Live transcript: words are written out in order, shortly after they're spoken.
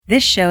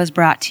This show is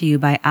brought to you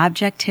by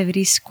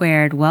Objectivity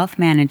Squared Wealth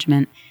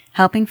Management,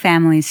 helping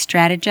families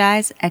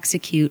strategize,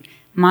 execute,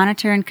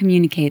 monitor, and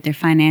communicate their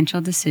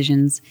financial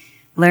decisions.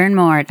 Learn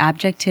more at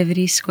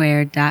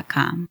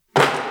objectivitysquared.com.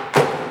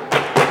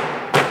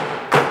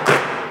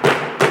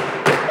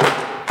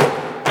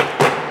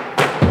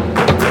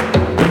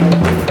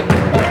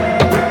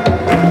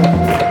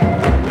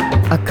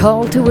 A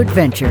Call to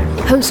Adventure,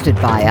 hosted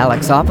by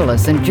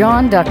Alexopoulos and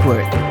John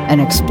Duckworth. An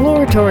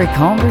exploratory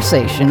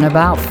conversation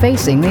about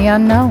facing the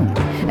unknown.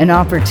 An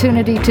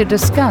opportunity to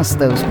discuss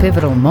those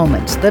pivotal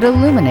moments that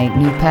illuminate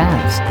new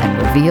paths and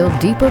reveal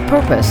deeper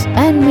purpose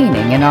and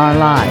meaning in our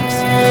lives.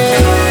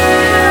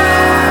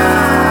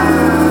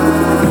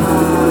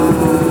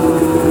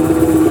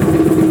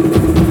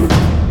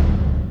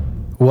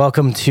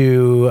 Welcome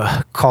to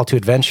Call to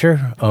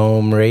Adventure,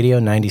 Ohm Radio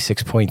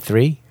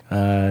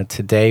 96.3.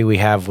 Today we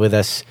have with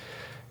us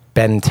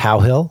Ben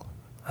Towill.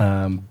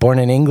 Born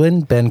in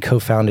England, Ben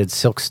co-founded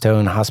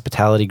Silkstone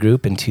Hospitality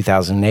Group in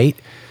 2008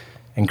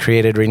 and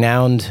created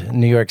renowned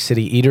New York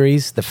City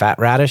eateries, the Fat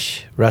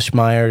Radish,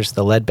 Rushmeyer's,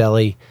 the Lead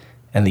Belly,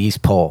 and the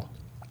East Pole.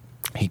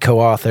 He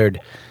co-authored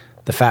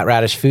the Fat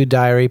Radish Food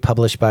Diary,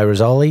 published by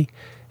Rizzoli,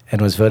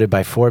 and was voted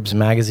by Forbes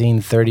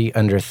magazine 30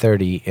 Under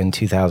 30 in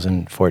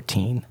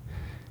 2014.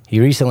 He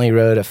recently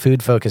wrote a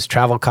food-focused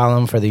travel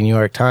column for the New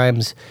York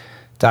Times,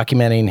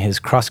 documenting his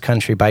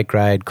cross-country bike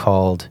ride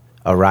called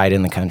A Ride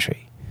in the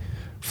Country.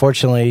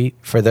 Fortunately,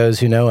 for those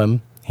who know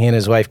him, he and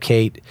his wife,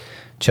 Kate,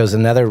 chose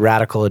another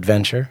radical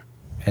adventure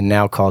and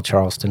now call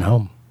Charleston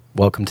home.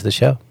 Welcome to the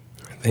show.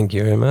 Thank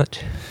you very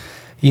much.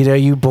 You know,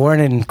 you were born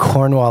in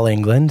Cornwall,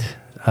 England,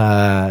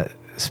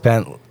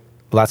 spent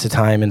lots of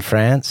time in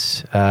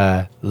France,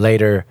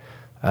 later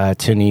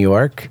to New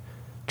York,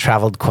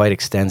 traveled quite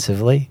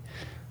extensively.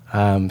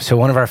 So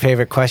one of our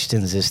favorite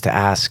questions is to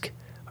ask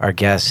our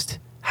guest,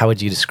 how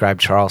would you describe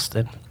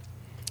Charleston?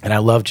 And I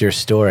loved your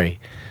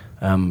story.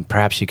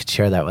 Perhaps you could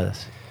share that with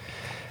us.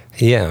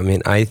 Yeah, I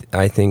mean, I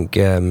think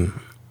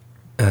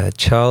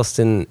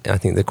Charleston, I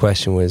think the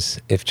question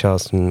was, if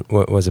Charleston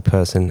was a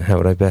person, how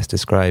would I best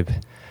describe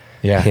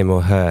him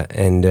or her?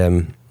 And,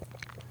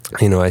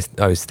 you know,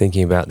 I was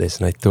thinking about this,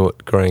 and I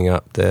thought growing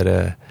up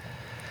that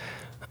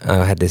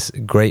I had this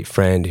great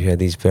friend who had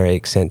these very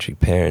eccentric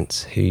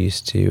parents who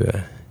used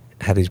to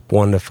had these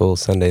wonderful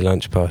Sunday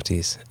lunch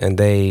parties, and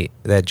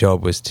their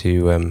job was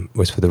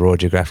for the Royal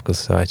Geographical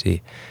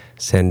Society,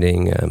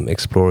 sending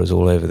explorers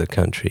all over the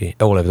country,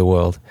 all over the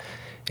world,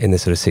 in the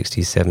sort of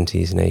 60s,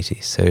 70s, and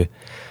 80s. So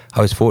I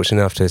was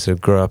fortunate enough to sort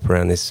of grow up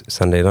around this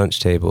Sunday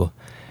lunch table,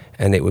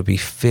 and it would be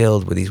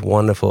filled with these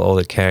wonderful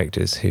older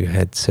characters who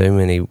had so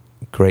many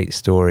great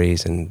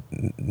stories and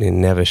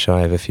never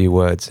shy of a few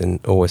words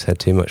and always had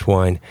too much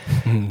wine.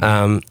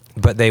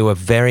 But they were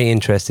very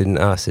interested in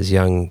us as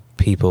young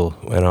people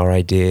and our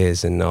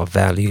ideas and our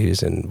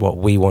values and what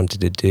we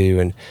wanted to do,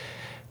 and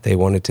they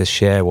wanted to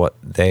share what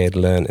they had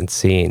learned and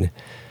seen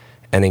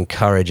and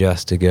encourage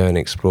us to go and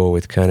explore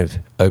with kind of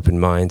open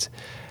minds.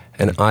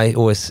 And I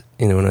always,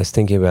 you know, when I was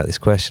thinking about this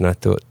question, I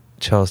thought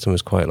Charleston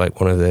was quite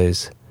like one of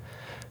those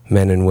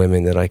men and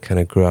women that I kind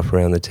of grew up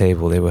around the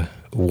table. They were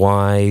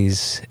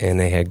wise and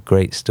they had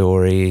great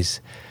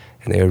stories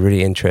and they were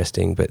really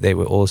interesting, but they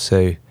were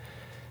also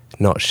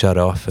not shut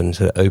off and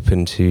sort of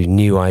open to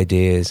new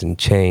ideas and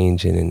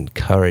change and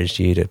encouraged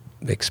you to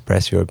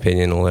express your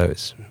opinion, although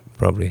it's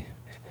probably...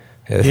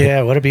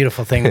 Yeah, what a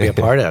beautiful thing to be a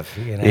part of.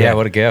 You know? Yeah,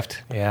 what a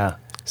gift. Yeah.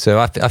 So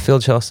I feel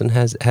Charleston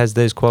has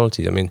those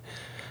qualities. I mean,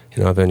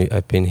 you know,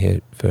 I've been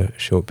here for a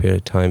short period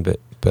of time,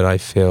 but I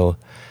feel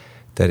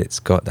that it's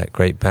got that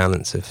great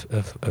balance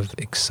of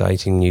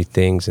exciting new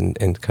things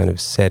and kind of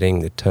setting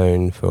the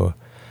tone for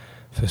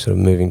sort of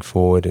moving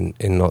forward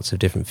in lots of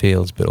different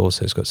fields, but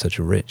also it's got such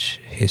a rich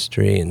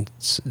history and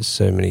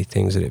so many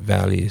things that it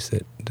values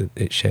that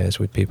it shares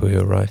with people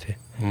who arrive here.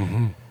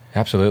 Mm-hmm.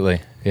 Absolutely.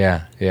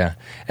 Yeah.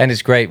 And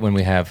it's great when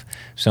we have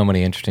so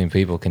many interesting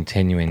people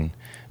continuing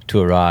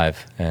to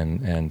arrive,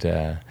 and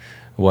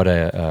what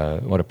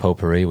a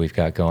potpourri we've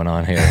got going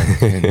on here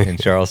in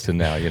Charleston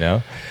now, you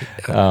know?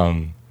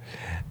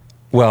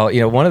 Well, you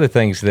know, one of the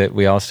things that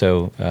we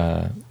also,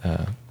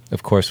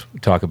 of course,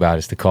 talk about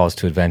is the calls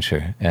to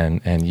adventure,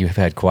 and you've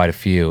had quite a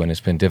few, and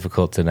it's been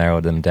difficult to narrow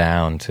them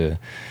down to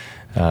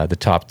the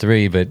top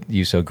three, but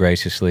you so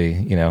graciously,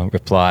 you know,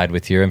 replied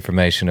with your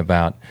information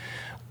about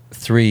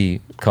 3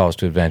 calls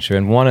to adventure,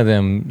 and one of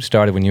them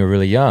started when you were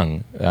really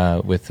young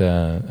with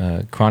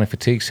chronic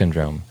fatigue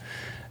syndrome.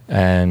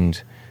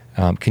 And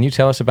can you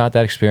tell us about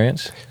that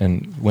experience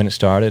and when it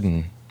started?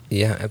 And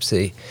yeah,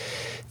 absolutely.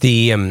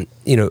 The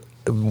you know,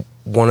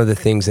 one of the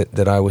things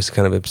that I was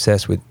kind of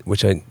obsessed with,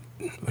 which I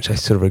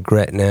sort of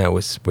regret now,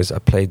 was I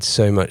played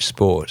so much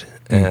sport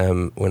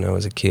when I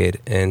was a kid,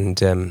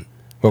 and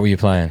what were you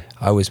playing?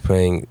 I was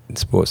playing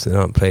sports that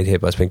aren't played here,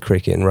 but I was playing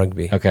cricket and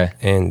rugby. Okay.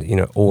 And, you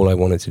know, all I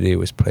wanted to do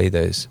was play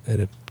those at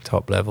a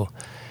top level.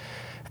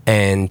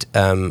 And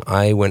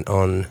I went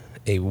on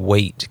a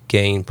weight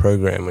gain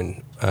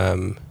program,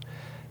 and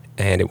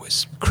it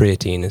was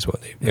creatine is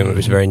what it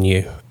was very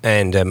new.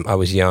 And I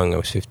was young, I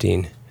was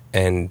 15.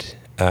 and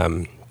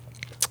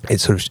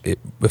it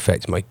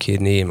affected my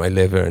kidney and my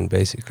liver, and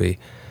basically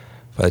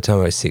by the time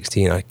I was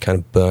 16, I kind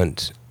of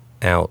burnt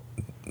out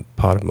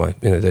part of my,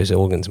 those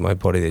organs in my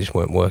body. They just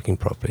weren't working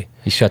properly.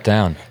 You shut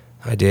down.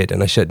 I did,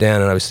 and I shut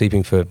down, and I was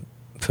sleeping for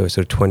sort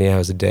of 20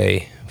 hours a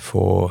day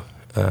for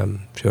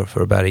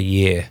about a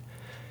year.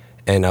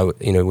 And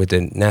with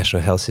the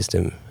national health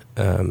system,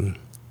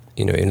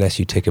 unless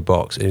you tick a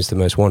box, it's the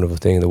most wonderful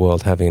thing in the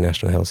world having a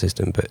national health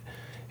system, but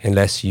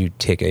unless you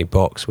tick a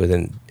box with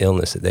an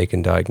illness that they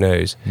can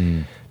diagnose,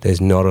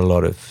 there's not a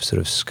lot of sort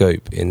of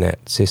scope in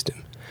that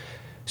system.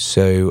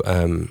 So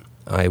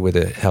I, with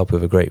the help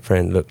of a great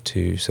friend, looked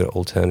to sort of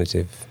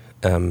alternative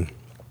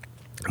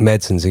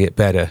medicines to get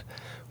better,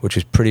 which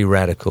was pretty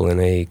radical in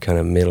a kind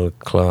of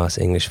middle-class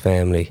English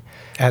family.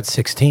 At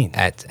 16?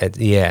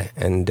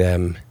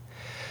 And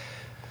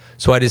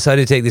so I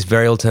decided to take this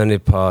very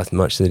alternative path,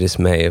 much to the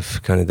dismay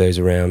of kind of those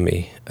around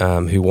me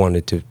who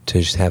wanted to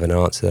just have an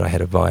answer that I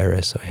had a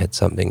virus, I had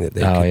something that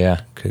they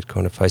could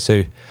quantify.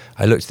 So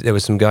I looked, there were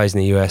some guys in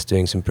the US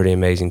doing some pretty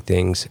amazing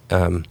things,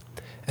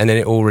 and then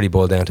it all really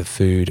boiled down to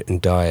food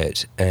and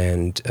diet,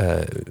 and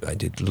I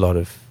did a lot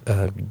of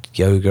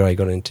yoga I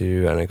got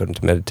into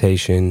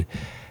meditation,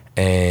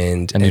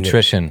 and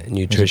nutrition.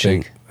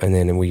 And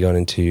then we got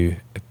into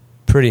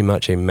pretty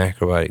much a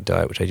macrobiotic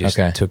diet, which I just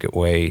took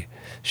away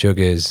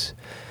sugars.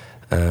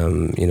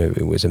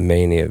 It was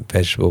mainly a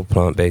vegetable,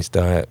 plant-based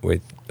diet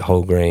with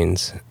whole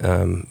grains.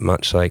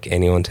 Much like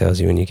anyone tells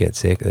you when you get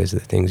sick, those are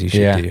the things you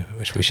should do.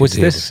 Which we should was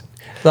do. This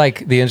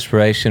like the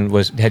inspiration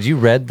was? Had you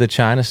read the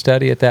China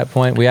study at that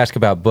point? We asked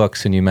about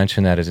books, and you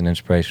mentioned that as an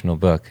inspirational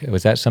book.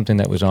 Was that something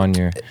that was on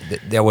your?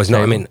 There was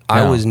not. I mean,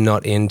 I was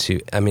not into.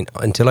 I mean,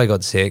 until I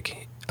got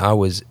sick, I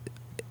was.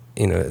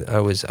 I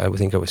would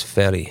think I was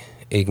fairly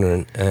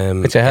ignorant.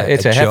 It's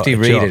a hefty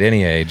read at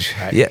any age.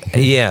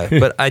 Yeah.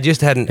 But I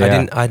just hadn't.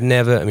 I'd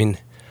never. I mean,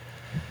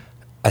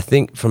 I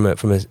think from a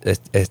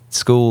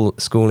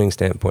schooling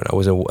standpoint, I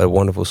was a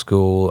wonderful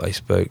school. I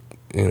spoke,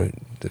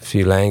 a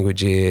few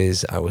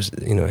languages. I was,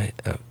 I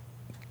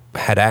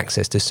had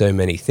access to so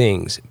many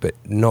things, but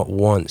not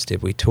once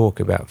did we talk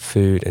about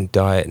food and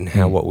diet and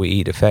how what we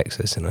eat affects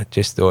us. And I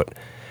just thought,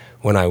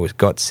 when I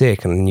got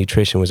sick and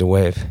nutrition was a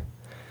way of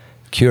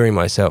curing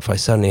myself, I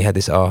suddenly had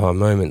this aha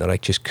moment that I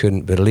just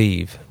couldn't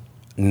believe.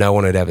 No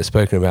one had ever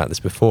spoken about this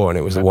before, and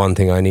it was the one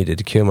thing I needed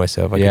to cure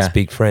myself. I could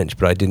speak French,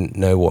 but I didn't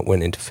know what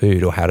went into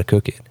food or how to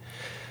cook it.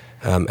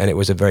 And it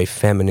was a very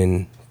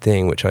feminine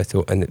thing, which I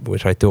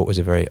thought was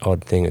a very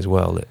odd thing as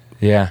well.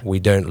 That we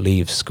don't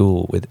leave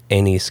school with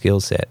any skill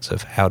sets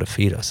of how to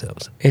feed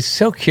ourselves. It's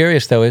so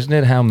curious, though, isn't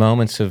it? How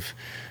moments of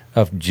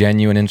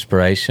genuine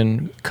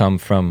inspiration come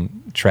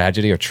from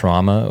tragedy or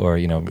trauma or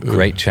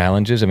great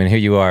challenges. I mean, here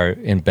you are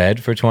in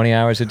bed for 20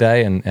 hours a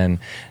day, and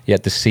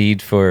yet the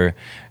seed for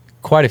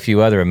quite a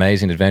few other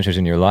amazing adventures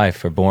in your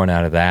life are born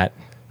out of that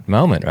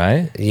moment,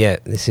 right? Yeah,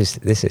 this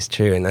is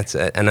true, and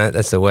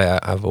that's the way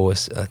I've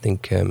always. I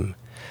think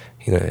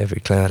every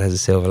cloud has a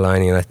silver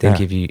lining, and I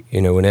think if you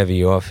whenever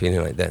you are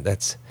feeling like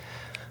that,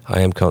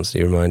 I am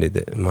constantly reminded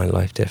that my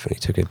life definitely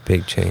took a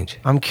big change.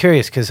 I'm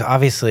curious because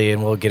obviously,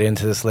 and we'll get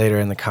into this later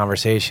in the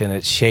conversation,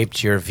 it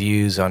shaped your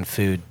views on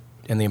food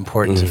and the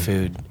importance of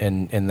food,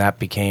 and that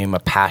became a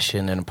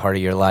passion and a part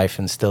of your life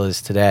and still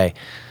is today.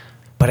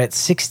 But at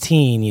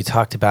 16, you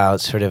talked about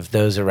sort of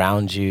those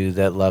around you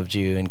that loved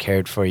you and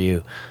cared for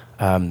you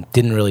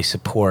didn't really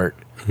support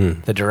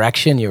the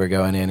direction you were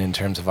going in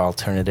terms of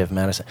alternative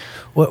medicine.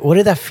 What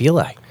did that feel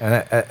like?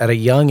 At a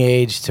young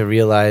age to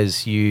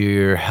realize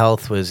your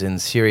health was in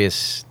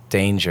serious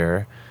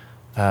danger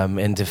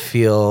and to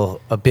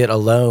feel a bit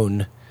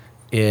alone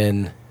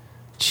in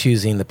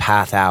choosing the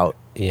path out.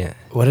 Yeah.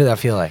 What did that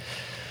feel like?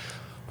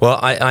 Well,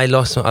 I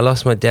lost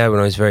my dad when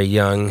I was very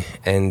young,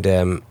 and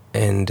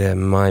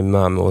my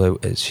mum, although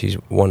she's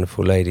a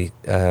wonderful lady,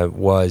 he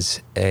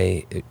was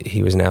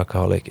an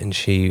alcoholic, and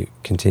she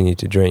continued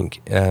to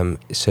drink.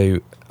 So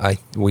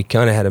we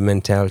kind of had a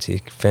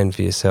mentality, fend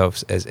for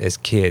yourselves as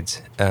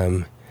kids.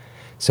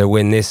 So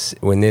when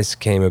this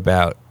came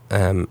about,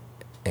 and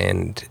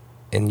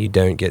you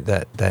don't get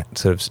that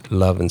sort of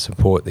love and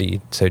support that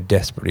you so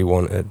desperately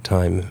want at a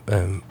time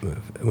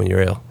when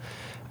you're ill,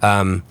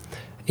 I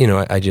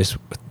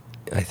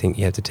think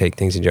you have to take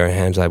things into your own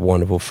hands. I had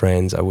wonderful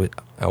friends. I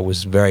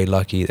was very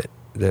lucky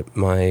that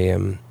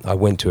I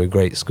went to a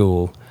great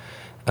school.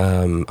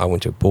 I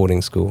went to a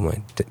boarding school.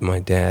 My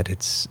dad,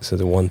 so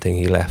the one thing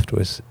he left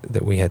was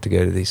that we had to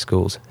go to these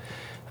schools.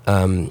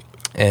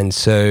 And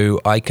so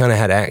I kind of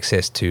had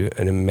access to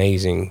an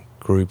amazing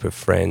group of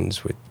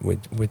friends with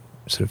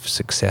sort of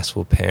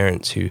successful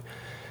parents who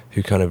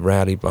kind of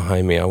rallied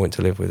behind me. I went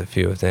to live with a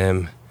few of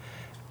them,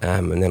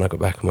 and then I got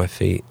back on my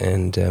feet,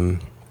 and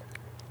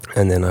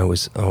then I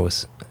was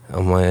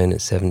on my own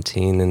at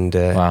 17, and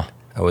wow.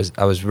 I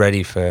was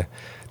ready for.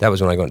 That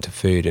was when I got into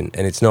food, and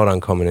it's not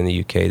uncommon in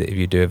the UK that if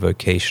you do a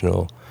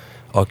vocational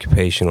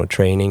occupational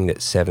training.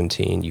 That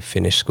 17 you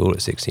finish school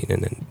at 16,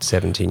 and then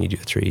 17 you do a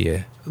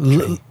 3-year.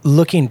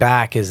 Looking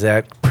back, is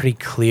that pretty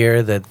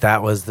clear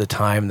that was the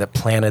time that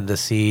planted the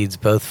seeds,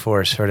 both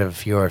for sort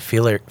of your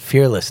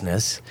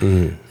fearlessness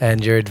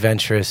and your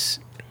adventurous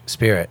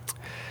spirit?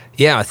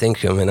 Yeah, I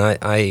think. I mean,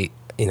 I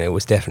it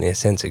was definitely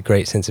a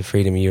great sense of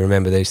freedom. You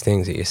remember those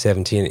things at you're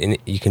 17, and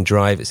you can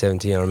drive at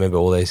 17. I remember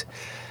all those.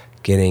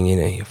 Getting,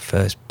 your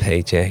first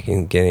paycheck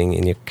and getting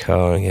in your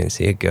car and getting to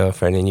see a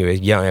girlfriend, and you were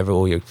young.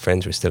 All your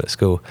friends were still at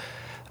school,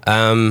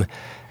 and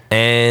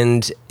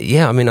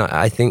yeah, I mean,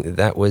 I think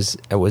that was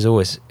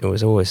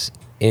always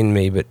in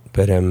me, but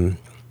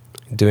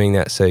doing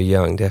that so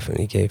young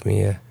definitely gave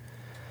me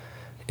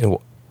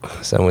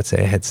some would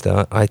say a head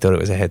start. I thought it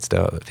was a head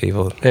start, but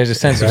people... There's a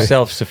sense of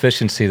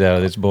self-sufficiency,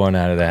 though, that's born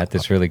out of that.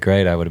 That's really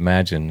great, I would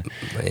imagine.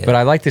 Yeah. But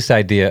I like this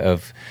idea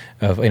of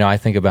I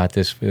think about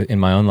this in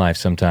my own life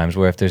sometimes,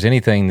 where if there's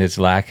anything that's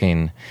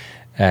lacking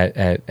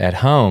at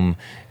home,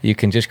 you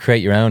can just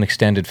create your own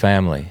extended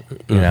family.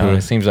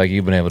 It seems like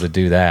you've been able to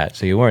do that.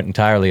 So you weren't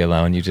entirely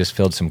alone. You just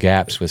filled some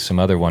gaps with some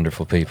other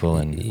wonderful people.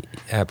 And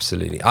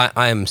absolutely,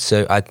 I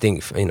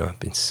think I've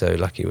been so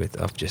lucky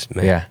with. I've just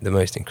made the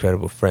most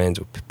incredible friends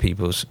with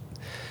people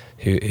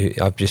who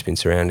I've just been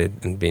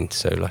surrounded and been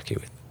so lucky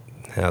with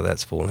how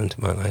that's fallen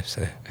into my life.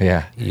 So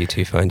you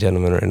two fine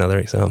gentlemen are another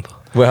example.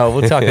 Well,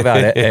 we'll talk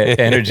about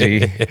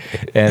energy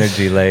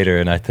later,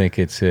 and I think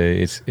it's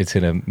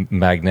in a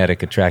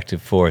magnetic,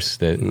 attractive force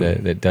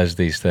that does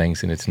these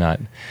things, and it's not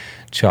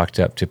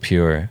chalked up to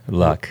pure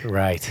luck.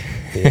 Right.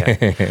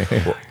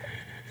 Yeah.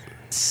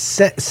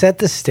 Set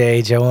the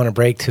stage. I want to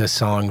break to a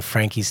song,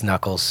 Frankie's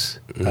Knuckles.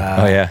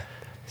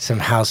 Some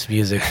house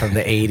music from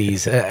the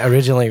 80s,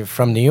 originally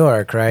from New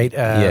York, right?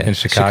 In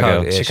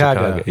Chicago.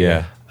 Chicago.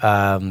 Yeah.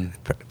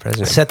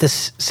 Set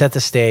the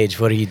stage.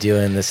 What are you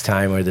doing this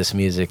time where this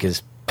music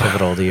is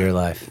pivotal to your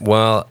life?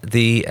 Well,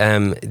 the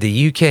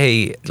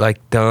UK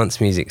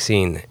dance music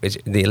scene,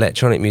 the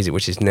electronic music,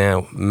 which is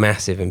now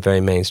massive and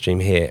very mainstream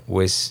here,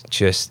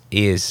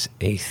 is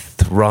a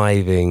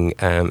thriving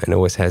and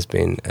always has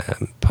been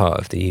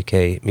part of the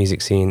UK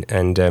music scene,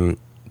 and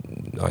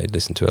I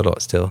listen to it a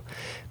lot still.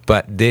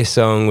 But this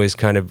song was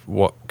kind of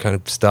what kind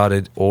of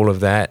started all of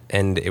that,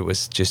 and it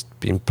was just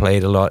been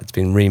played a lot. It's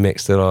been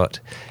remixed a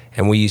lot,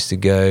 and we used to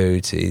go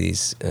to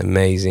these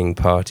amazing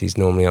parties,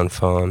 normally on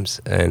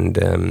farms, and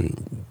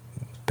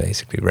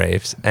basically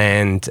raves.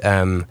 And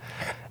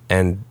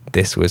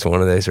this was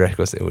one of those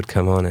records that would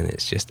come on, and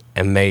it's just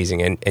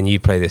amazing. And you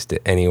play this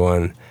to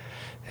anyone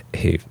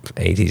who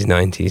 80s,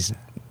 90s,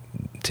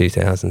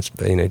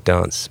 2000s,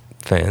 dance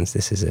fans.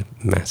 This is a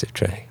massive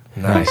track.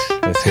 Nice.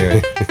 Let's hear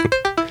it.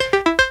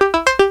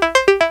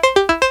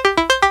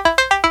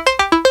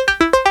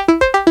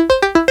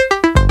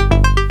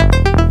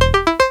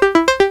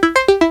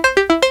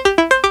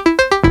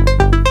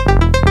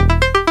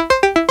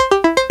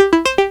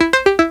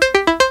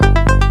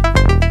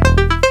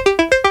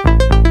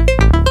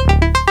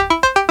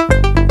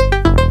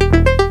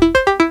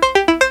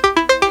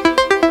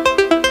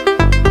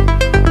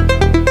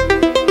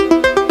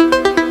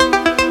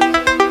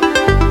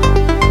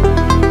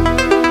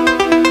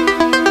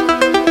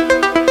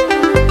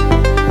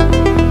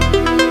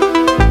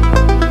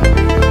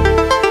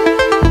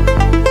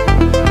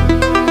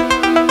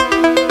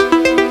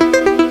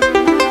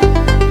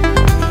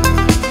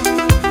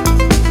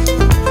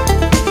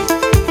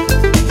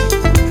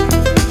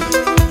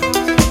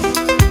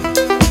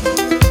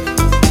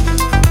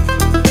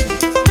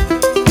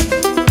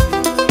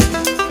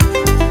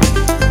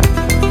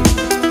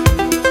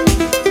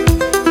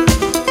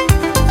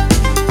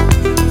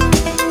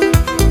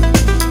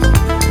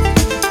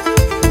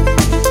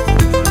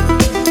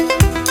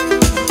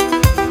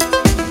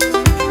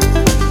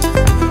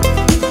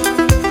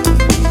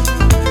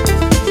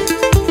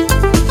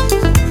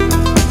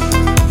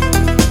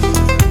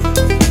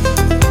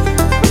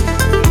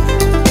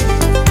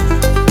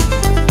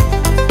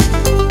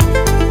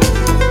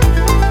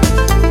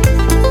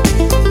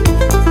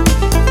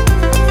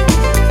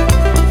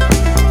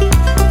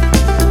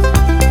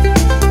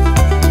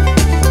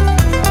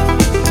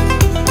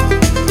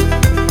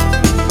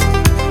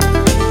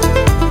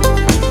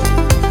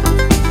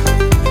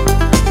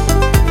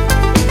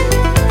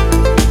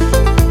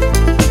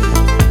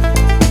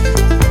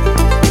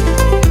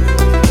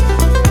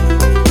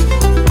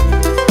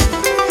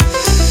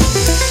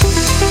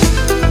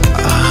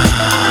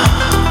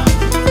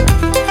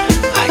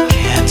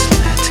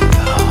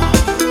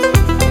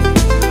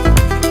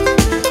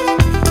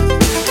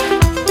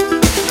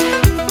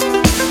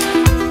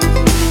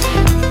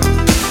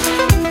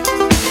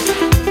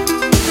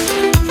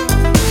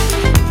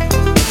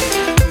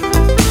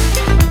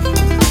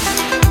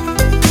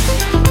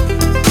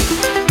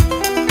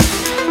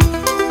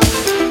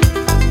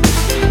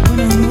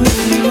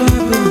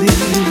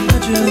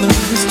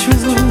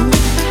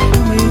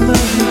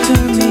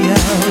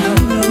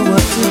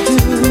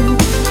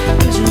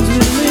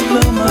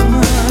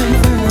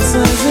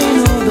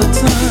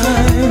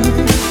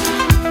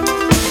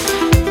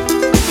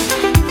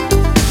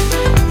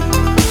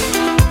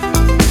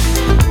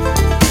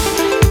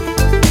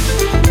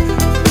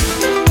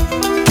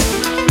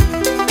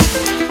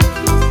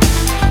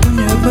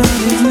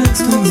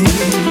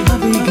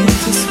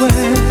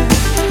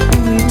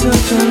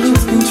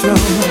 control.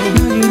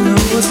 Now you know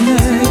what's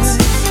next.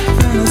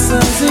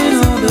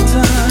 Fantasizing all the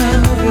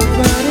time of your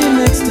body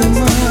next to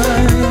mine.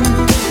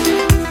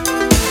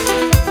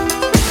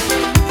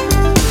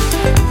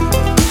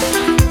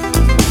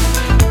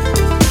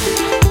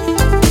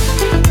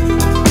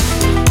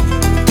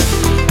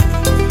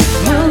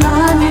 Well, I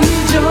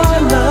need your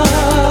love.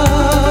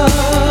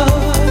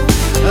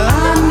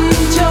 I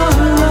need your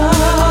love.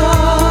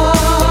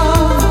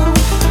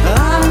 I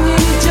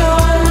need your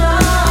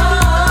love.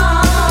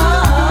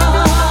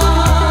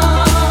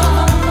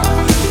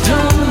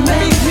 Don't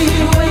make me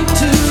wait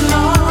too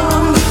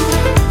long.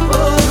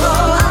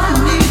 Oh, I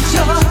need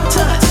your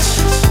touch.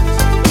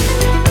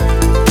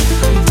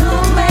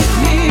 Don't make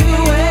me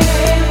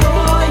wait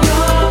for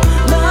your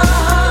love.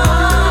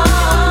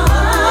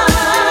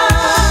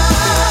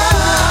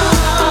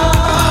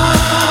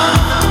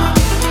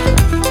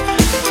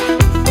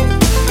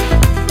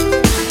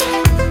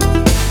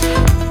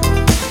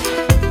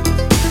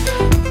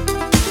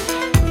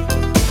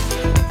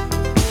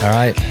 All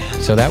right.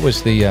 So that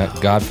was the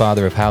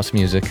godfather of house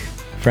music,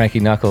 Frankie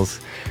Knuckles.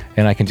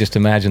 And I can just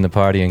imagine the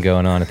partying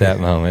going on at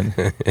that moment.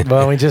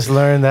 Well, we just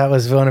learned that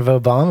was one of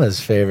Obama's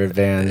favorite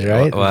bands,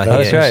 right? Well, Both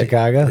that's from right.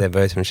 Chicago. They're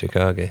both from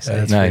Chicago. So.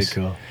 That's Nice.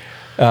 pretty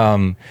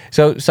cool.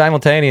 So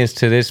simultaneous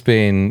to this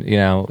being,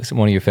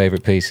 one of your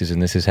favorite pieces,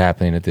 and this is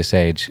happening at this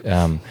age,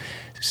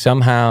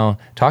 somehow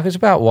talk us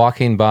about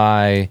walking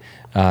by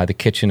the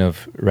kitchen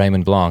of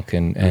Raymond Blanc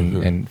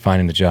and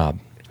finding a job.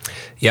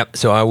 Yep.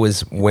 So I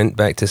went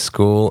back to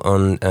school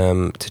on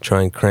to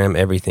try and cram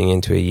everything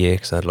into a year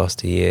because I'd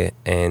lost a year,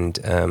 and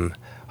I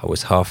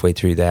was halfway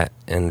through that,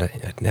 and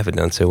I'd never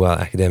done so well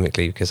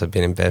academically because I've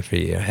been in bed for a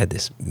year. I had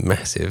this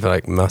massive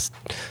must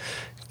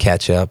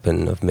catch up,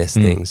 and I've missed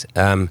things.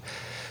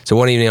 So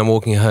one evening I'm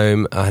walking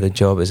home. I had a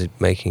job as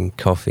making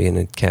coffee in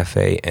a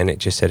cafe, and it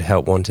just said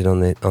 "Help Wanted"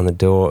 on the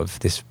door of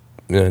this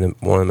one of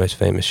the most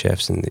famous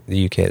chefs in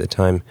the UK at the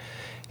time,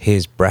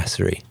 his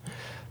brasserie.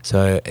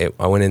 So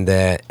I went in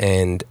there,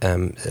 and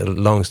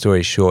long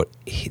story short,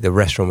 the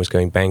restaurant was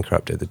going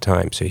bankrupt at the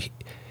time. So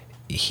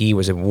he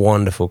was a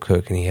wonderful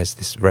cook, and he has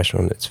this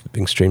restaurant that's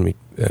extremely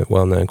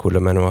well known called Le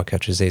Manoir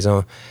Quatre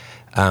Saisons,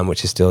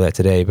 which is still there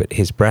today. But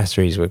his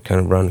brasseries were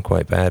kind of run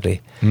quite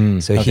badly.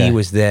 So he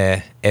was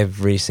there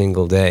every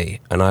single day,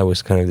 and I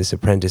was kind of this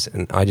apprentice,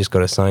 and I just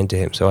got assigned to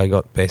him. So I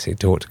got basically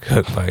taught to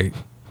cook by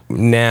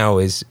now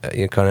is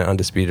kind of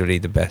undisputedly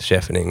the best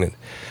chef in England.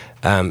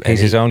 He's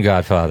his own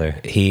godfather.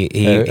 He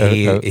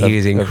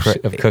is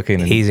of cooking.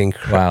 He's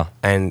incredible. Wow.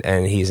 And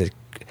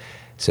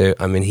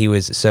he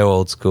was so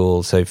old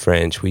school, so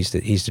French. He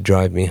used to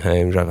drive me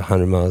home, drive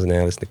 100 miles an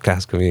hour, listen to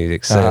classical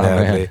music so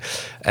loudly.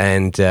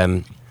 And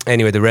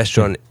anyway, the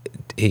restaurant,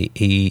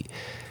 he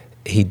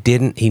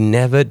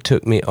never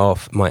took me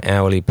off my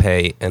hourly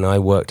pay, and I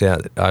worked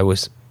out that I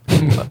was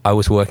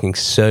working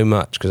so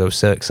much because I was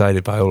so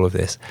excited by all of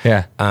this.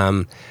 Yeah.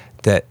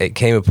 That it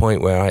came a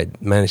point where I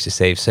managed to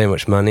save so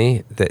much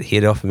money that he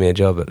had offered me a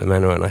job at Le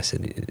Manoir, and I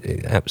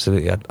said,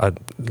 absolutely, I'd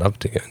love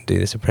to go and do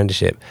this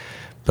apprenticeship,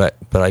 but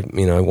I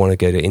want to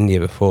go to India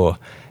before,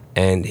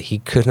 and he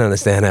couldn't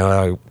understand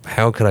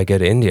how could I go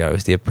to India? I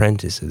was the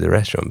apprentice of the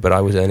restaurant, but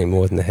I was earning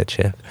more than the head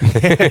chef.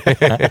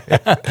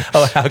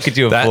 How could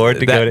you afford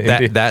to go to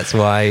India? That's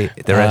why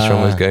the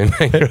restaurant was going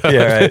bankrupt.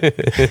 Yeah,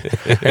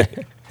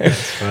 right.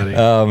 That's funny.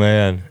 Oh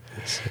man.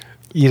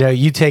 You go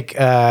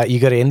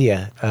to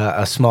India,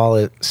 a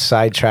small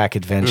sidetrack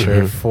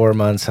adventure, 4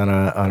 months on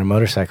a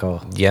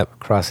motorcycle. Yep.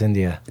 Across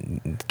India.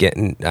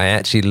 I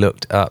actually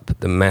looked up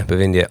the map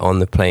of India on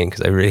the plane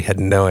because I really had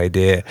no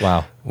idea.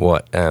 Wow.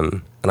 What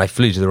and I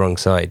flew to the wrong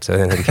side, so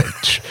then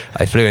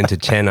I flew into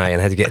Chennai and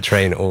had to get a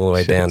train all the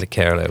way down to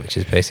Kerala, which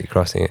is basically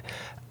crossing it.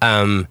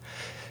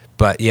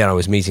 But yeah, I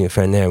was meeting a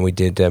friend there, and we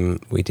did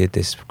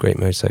this great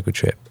motorcycle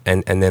trip,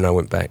 and then I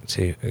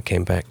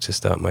came back to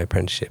start my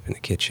apprenticeship in the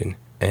kitchen.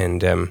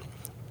 And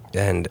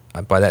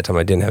by that time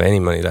I didn't have any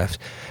money left,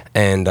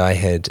 and I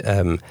had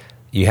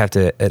you have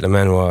to at Le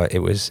Manoir. It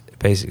was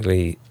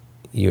basically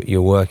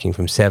you're working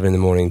from 7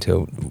 a.m.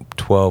 till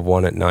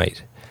 12:1 at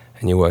night,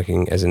 and you're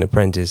working as an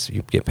apprentice.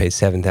 You get paid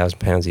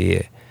 £7,000 a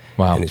year.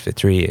 Wow! And it's for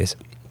 3 years,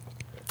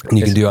 and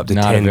you can do up to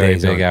 10 days. Not a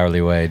very big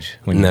hourly wage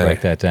when you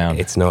break that down.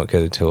 It's not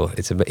good at all.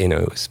 It's it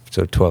was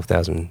sort of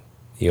 $12,000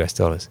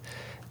 US,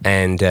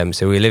 and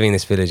so we were living in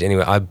this village.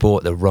 Anyway, I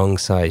bought the wrong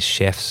size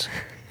chef's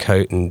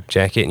coat and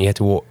jacket, and you had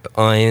to walk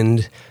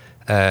ironed,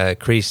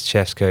 creased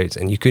chef's coats,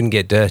 and you couldn't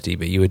get dirty,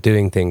 but you were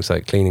doing things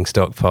like cleaning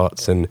stock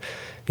pots and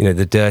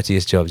the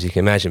dirtiest jobs you can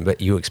imagine, but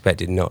you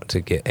expected not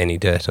to get any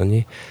dirt on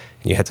you.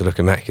 You had to look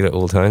immaculate at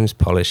all times,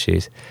 polished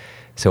shoes.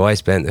 So I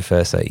spent the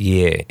first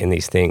year in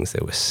these things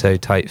that were so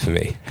tight for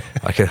me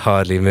I could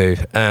hardly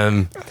move,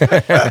 and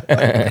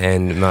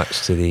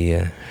much to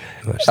the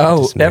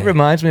that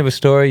reminds me of a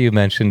story you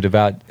mentioned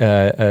about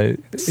the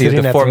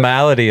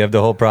formality of the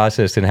whole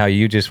process and how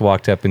you just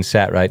walked up and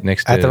sat right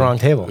next to... At the wrong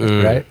table,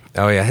 right?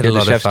 Oh, yeah, I had a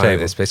lot of fun at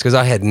this place because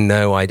I had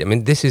no idea. I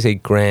mean, this is a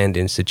grand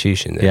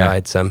institution that I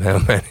had somehow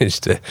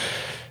managed to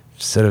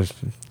sort of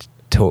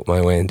talk my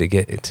way into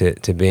get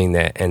to being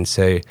there. And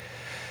so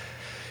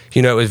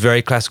You know, it was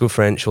very classical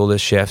French. All the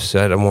chefs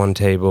sat on one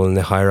table, and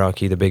the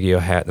hierarchy, the bigger your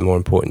hat, the more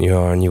important you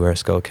are, and you wear a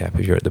skull cap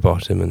if you're at the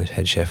bottom, and the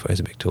head chef wears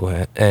a big tall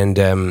hat. And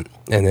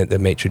the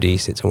maitre d'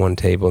 sits on one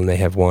table, and they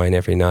have wine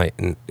every night.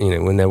 And, you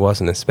know, when there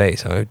wasn't a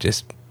space, I would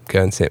just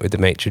go and sit with the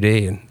maitre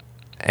d' and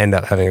end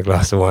up having a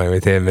glass of wine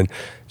with him. And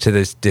to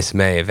the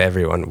dismay of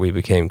everyone, we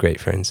became great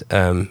friends.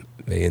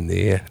 Me and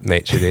the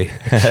maitre d'.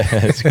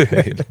 That's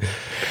great.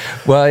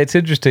 Well, it's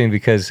interesting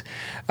because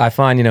I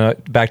find, you know,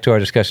 back to our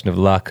discussion of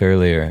luck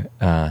earlier,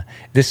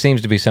 this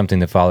seems to be something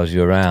that follows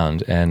you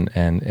around, and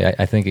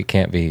I think it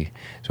can't be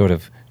sort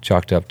of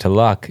chalked up to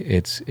luck.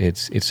 It's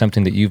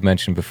something that you've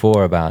mentioned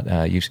before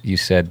about, you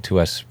said to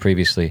us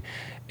previously,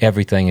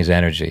 everything is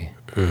energy.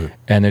 Mm-hmm.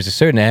 And there's a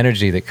certain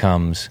energy that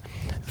comes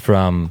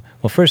from,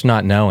 well, first,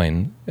 not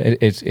knowing.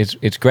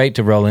 It's great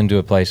to roll into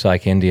a place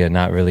like India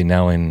not really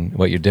knowing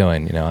what you're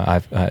doing. You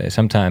know,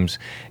 sometimes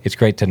it's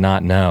great to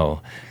not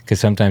know, because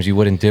sometimes you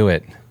wouldn't do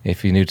it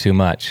if you knew too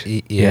much. Yeah.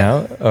 You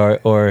know,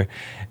 or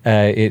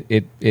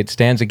it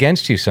stands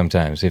against you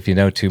sometimes if you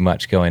know too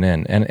much going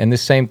in. And the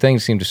same thing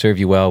seemed to serve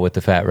you well with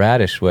the Fat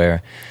Radish,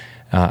 where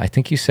I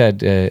think you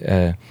said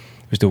it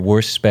was the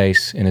worst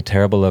space in a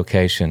terrible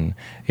location.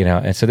 You know,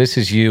 and so this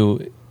is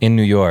you in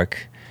New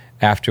York,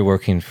 after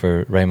working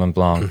for Raymond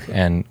Blanc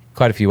and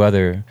quite a few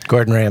other...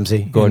 Gordon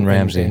Ramsay.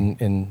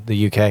 In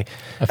the UK.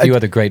 A few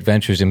other great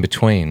ventures in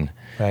between.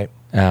 Right.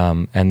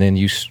 And then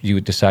you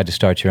decide to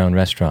start your own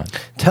restaurant.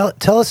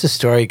 Tell us a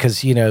story,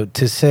 because, you know,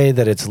 to say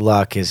that it's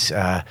luck is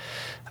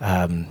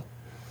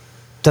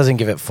doesn't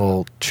give it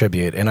full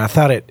tribute. And I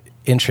thought it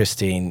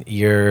interesting,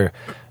 your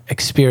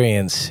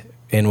experience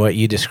in what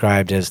you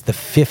described as the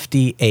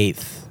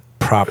 58th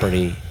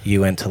property you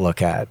went to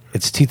look at.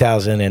 It's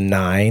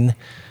 2009.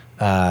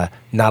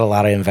 Not a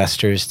lot of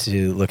investors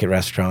to look at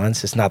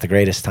restaurants. It's not the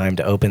greatest time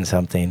to open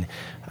something.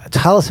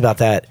 Tell us about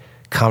that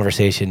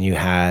conversation you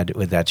had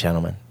with that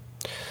gentleman.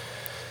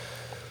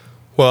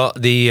 Well,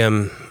 the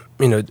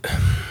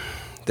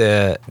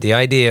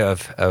idea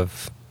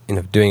of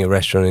doing a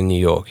restaurant in New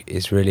York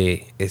is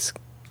really, it's,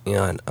 you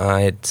know,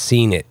 I had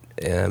seen it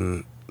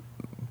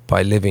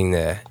by living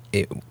there.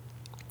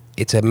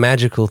 It's a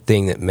magical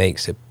thing that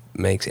makes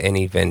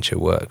any venture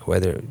work,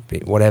 whether it be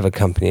whatever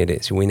company it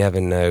is. We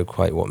never know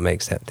quite what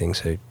makes that thing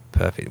so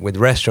perfect. With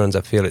restaurants,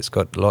 I feel it's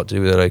got a lot to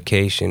do with the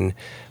location,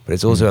 but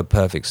it's also a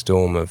perfect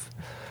storm of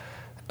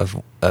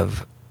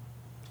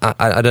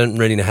I don't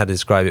really know how to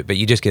describe it, but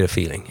you just get a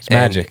feeling. It's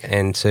magic.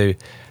 And so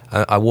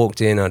I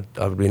walked in.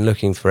 I'd been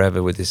looking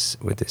forever with this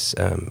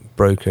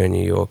broker in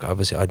New York.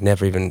 Obviously, I'd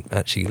never even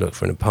actually looked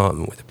for an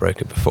apartment with a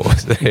broker before.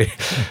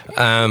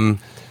 So,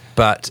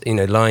 but, you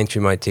know, lying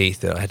through my teeth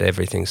that I had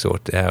everything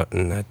sorted out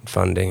and had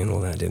funding and all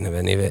that. I didn't have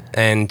any of it.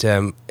 And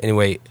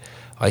anyway,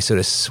 I sort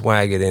of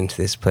swaggered into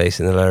this place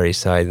in the Lower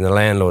East Side, and the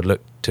landlord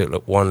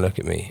took one look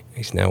at me.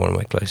 He's now one of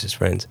my closest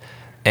friends,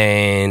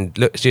 and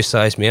just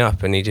sized me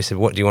up. And he just said,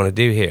 "What do you want to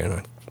do here?" And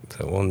I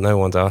thought, well, no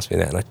one's asked me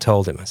that. And I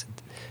told him, I said,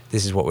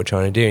 "This is what we're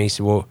trying to do." And he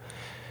said, "Well,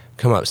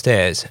 come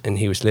upstairs." And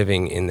he was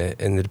living in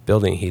the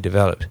building he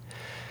developed.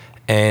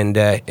 And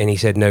he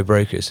said, "No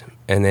brokers."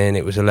 And then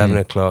it was 11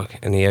 o'clock,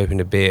 and he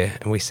opened a beer,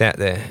 and we sat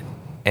there,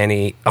 and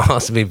he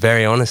asked me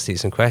very honestly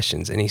some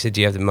questions. And he said,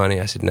 "Do you have the money?"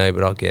 I said, "No,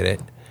 but I'll get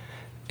it."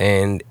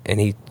 And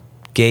he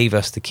gave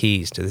us the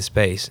keys to the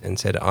space and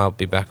said, "I'll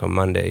be back on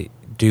Monday.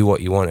 Do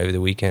what you want over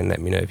the weekend. Let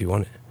me know if you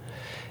want it."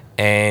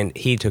 And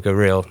he took a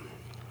real,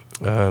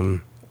 that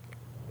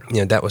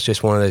was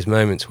just one of those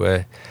moments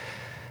where,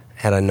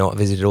 had I not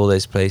visited all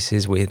those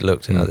places, we had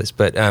looked at others.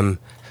 But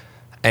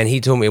and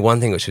he told me one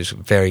thing which was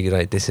very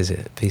good. This is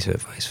a piece of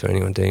advice for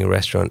anyone doing a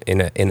restaurant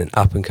in an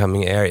up and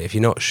coming area. If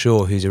you're not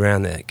sure who's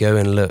around there, go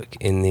and look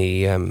at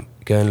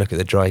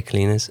the dry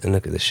cleaners and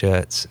look at the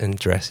shirts and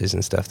dresses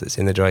and stuff that's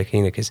in the dry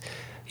cleaner, because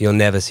you'll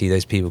never see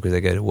those people because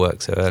they go to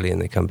work so early and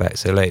they come back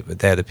so late. But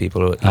they're the people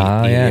who eat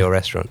in your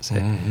restaurant. So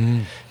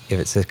if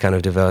it's a kind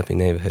of developing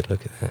neighborhood,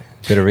 look at that.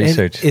 Bit of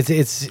research. And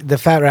it's the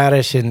Fat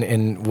Radish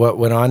and what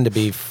went on to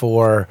be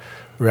 4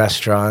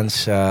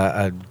 restaurants,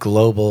 a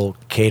global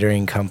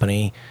catering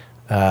company,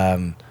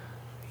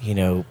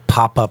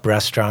 pop-up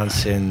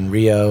restaurants in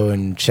Rio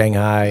and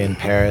Shanghai and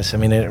Paris. I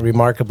mean, a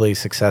remarkably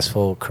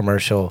successful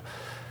commercial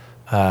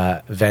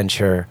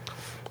venture.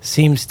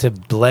 Seems to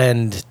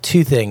blend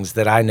 2 things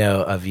that I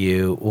know of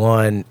you.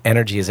 One,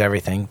 energy is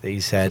everything, that you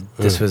said.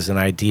 This was an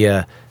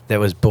idea that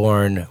was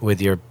born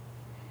with your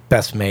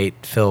best mate,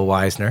 Phil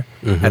Weisner,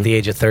 at the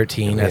age of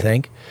 13, I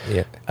think.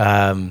 Yeah.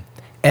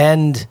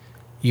 And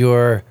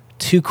your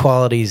 2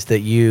 qualities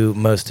that you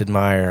most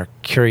admire,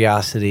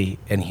 curiosity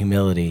and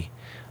humility.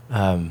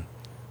 That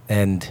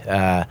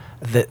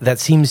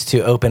seems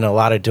to open a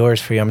lot of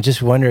doors for you. I'm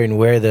just wondering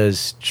where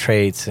those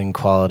traits and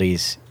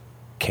qualities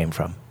came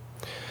from.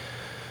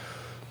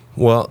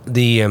 Well,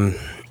 the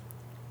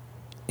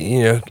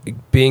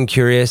being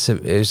curious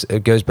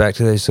it goes back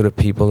to those sort of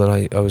people that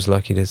I was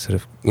lucky to sort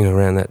of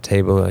around that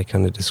table I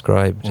kind of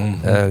described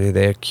earlier.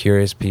 They're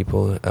curious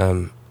people.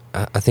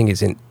 I think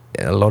it's in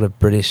a lot of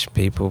British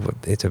people.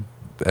 It's a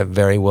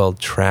very well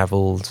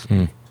traveled,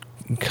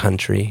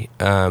 country.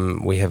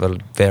 We have a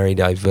very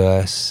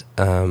diverse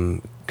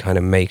kind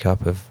of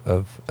makeup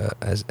of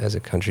as a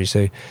country.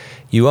 So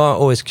you are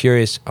always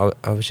curious.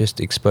 I was just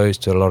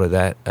exposed to a lot of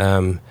that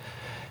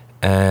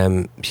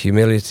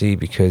humility,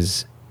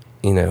 because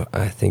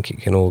I think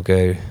it can all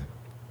go.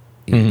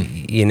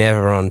 You're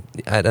never on.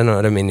 I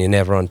don't mean you're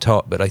never on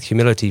top, but like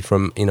humility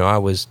from I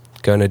was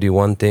going to do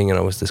one thing and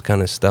I was this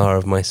kind of star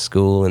of my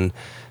school and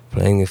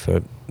playing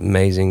for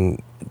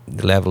amazing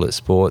level at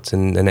sports,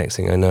 and the next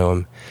thing I know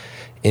I'm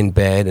in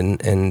bed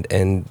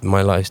and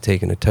my life's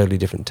taken a totally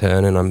different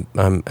turn, and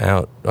I'm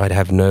out. I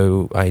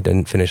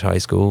didn't finish high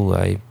school.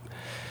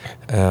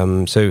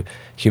 So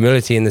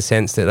humility in the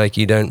sense that like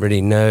you don't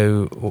really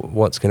know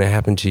what's going to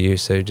happen to you,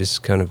 so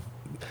just kind of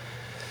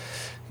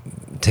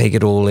take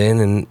it all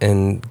in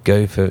and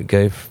go for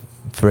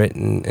it,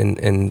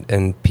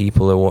 and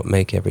people are what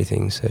make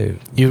everything. So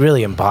you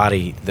really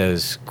embody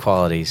those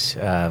qualities.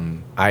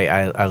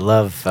 I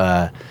love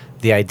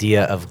the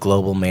idea of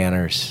global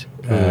manners.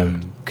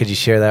 Could you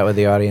share that with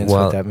the audience,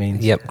 what that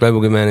means? Yep,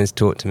 global good manners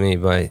taught to me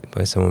by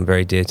someone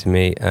very dear to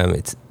me.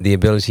 It's the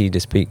ability to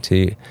speak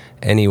to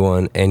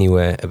anyone,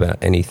 anywhere, about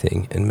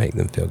anything and make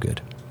them feel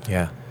good.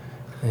 Yeah.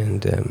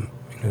 And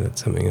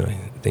that's something I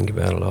think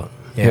about a lot.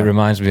 Yeah. It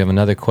reminds me of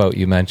another quote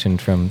you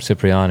mentioned from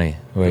Cipriani,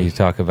 where you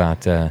talk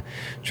about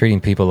treating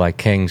people like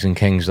kings and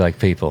kings like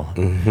people.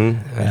 Mm-hmm.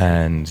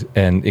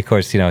 And of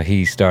course,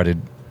 he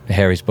started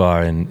Harry's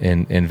Bar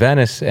in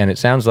Venice, and it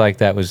sounds like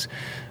that was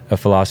a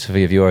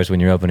philosophy of yours when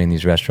you're opening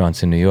these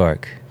restaurants in New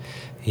York.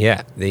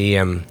 Yeah, the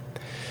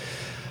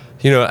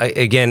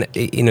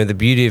the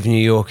beauty of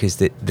New York is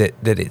that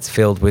it's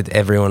filled with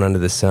everyone under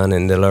the sun,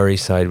 and the Lower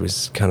East Side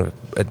was kind of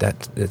at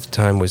the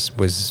time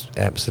was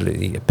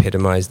absolutely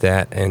epitomized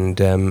that. And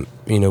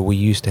we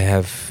used to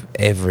have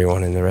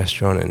everyone in the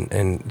restaurant,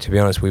 and to be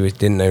honest, we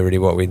didn't know really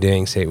what we were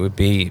doing, so it would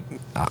be,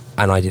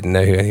 and I didn't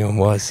know who anyone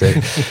was,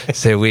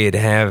 so we'd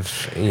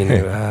have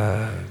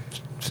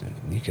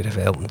you could have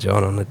Elton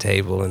John on the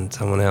table and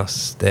someone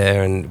else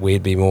there, and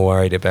we'd be more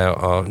worried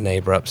about our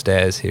neighbour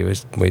upstairs who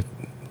we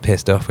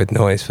pissed off with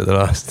noise for the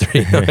last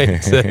 3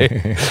 nights. So,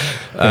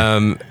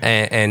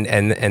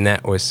 and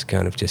that was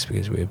kind of just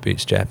because we were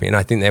bootstrapping. And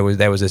I think there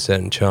was a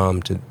certain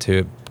charm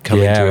to come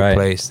into a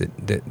place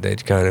that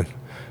they'd kind of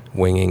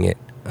winging it.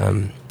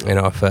 In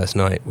our first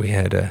night, we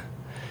had a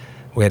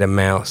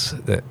mouse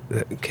that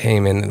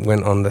came in and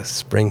went on the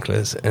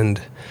sprinklers,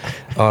 and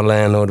our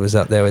landlord was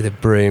up there with a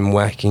broom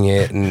whacking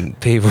it, and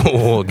people were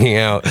walking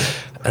out.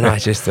 And I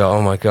just thought,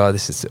 oh my God,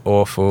 this is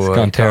awful. It's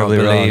gone terribly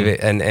wrong. I can't believe it.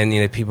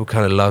 And people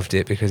kind of loved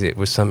it because it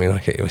was something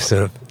like it was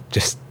sort of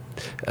just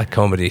a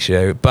comedy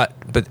show. But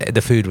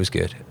the food was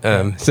good.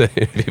 So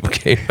people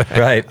came back.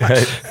 Right.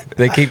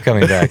 They keep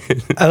coming back.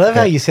 I love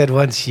how you said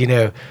once,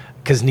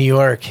 because New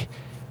York,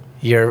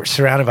 you're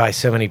surrounded by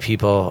so many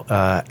people,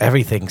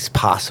 everything's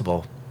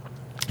possible.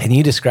 And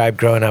you described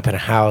growing up in a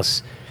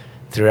house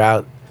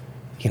throughout,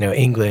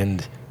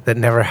 England that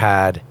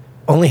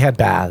only had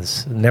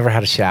baths, never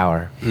had a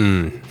shower.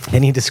 And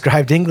he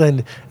described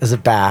England as a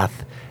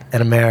bath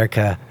and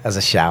America as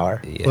a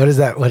shower. Yeah. What does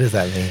that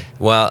mean?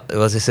 Well,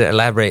 as I said,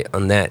 elaborate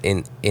on that.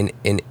 In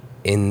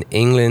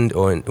England,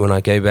 or when I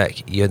go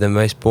back, you're the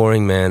most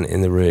boring man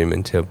in the room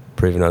until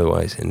proven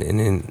otherwise. And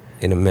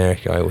in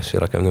America, I always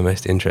feel like I'm the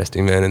most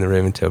interesting man in the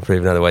room until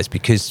proven otherwise,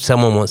 because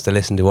someone wants to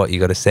listen to what you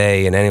got to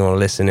say, and anyone will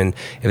listen. And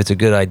if it's a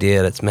good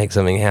idea, let's make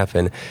something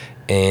happen.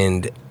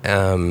 And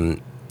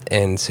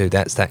so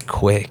that's that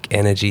quick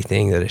energy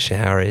thing that a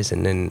shower is.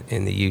 And then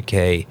in the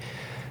UK,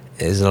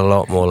 there's a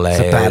lot more layers.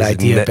 It's a bad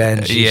idea, Ben.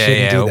 You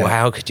shouldn't do that. Well,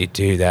 how could you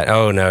do that?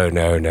 Oh, no.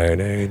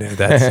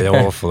 That's an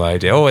awful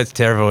idea. Oh, it's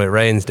terrible. It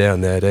rains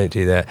down there. Don't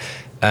do that.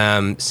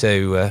 And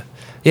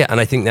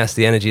I think that's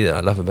the energy that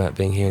I love about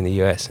being here in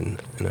the US. And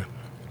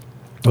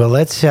Well,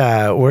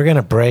 we're going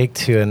to break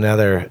to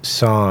another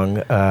song,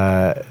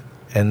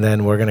 and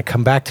then we're going to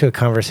come back to a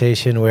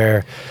conversation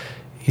where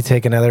you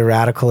take another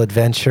radical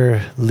adventure,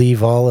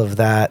 leave all of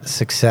that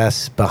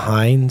success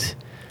behind,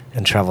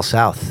 and travel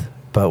south.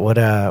 But what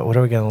are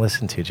we going to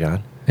listen to,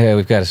 John? Yeah,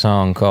 we've got a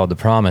song called "The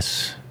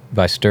Promise"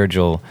 by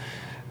Sturgill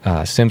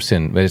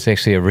Simpson, but it's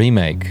actually a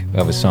remake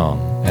of a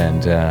song,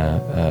 and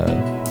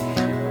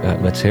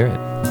let's hear it.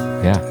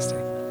 Yeah.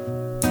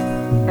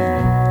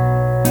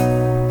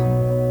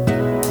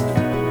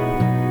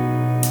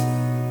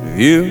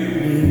 You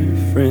need a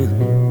friend.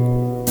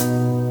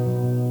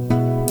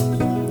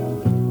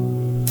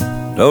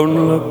 Don't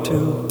look to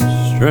a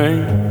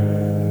stranger.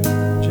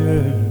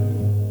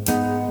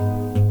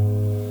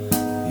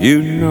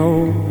 In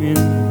the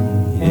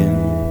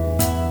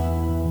end,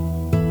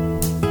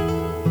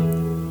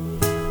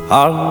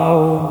 I'll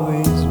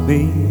always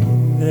be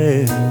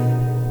there.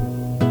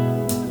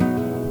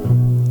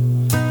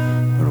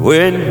 But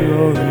when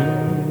you're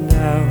in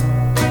doubt,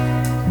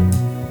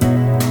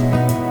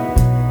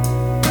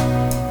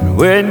 and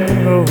when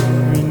you're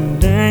in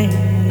danger,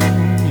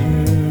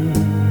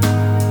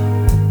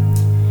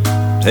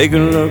 take a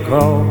look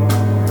all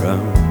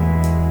around,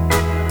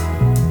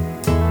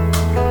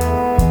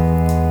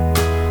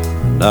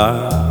 and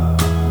I'll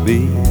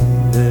be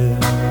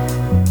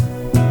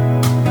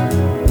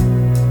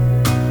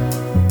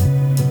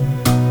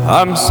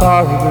I'm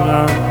sorry, but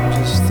I'm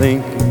just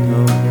thinking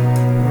of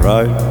the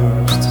right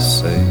words to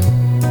say.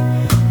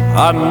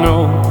 I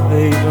know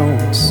they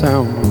don't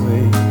sound the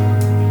way I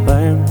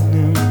planned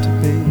them to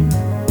be.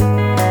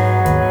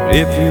 But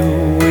if you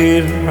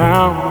wait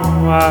around a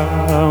while,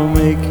 I'll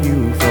make you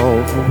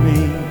fall for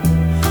me.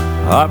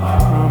 I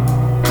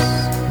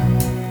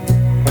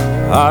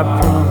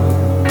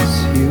promise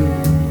you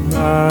I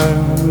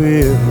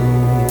will.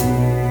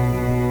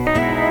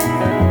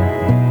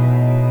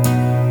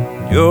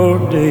 Your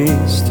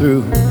day's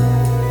through,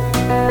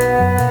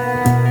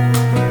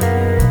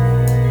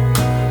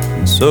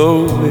 and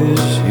so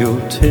is your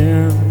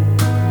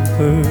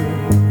temper.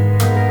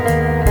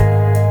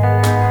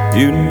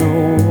 You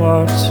know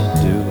what to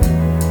do.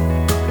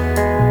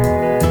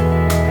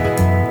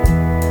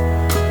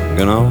 I'm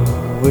gonna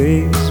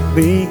always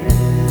be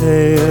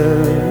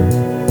there.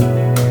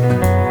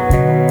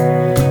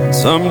 And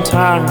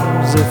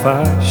sometimes if I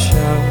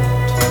shout,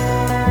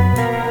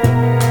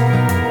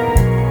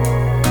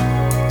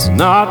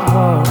 not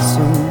what's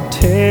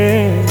intended.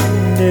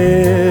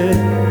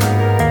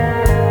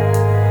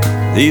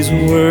 These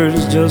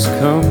words just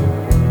come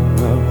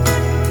out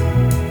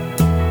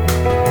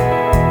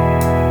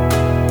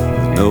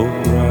with no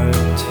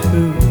right to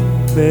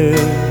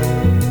bear.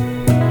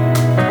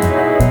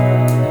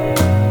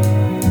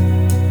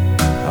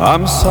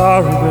 I'm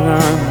sorry, but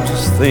I'm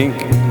just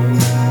thinking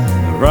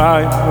the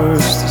right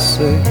words to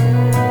say.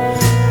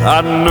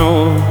 I know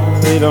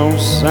they don't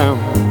sound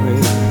the way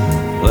I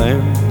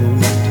planned them.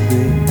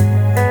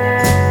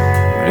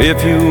 If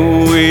you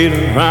wait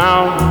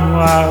around a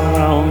while,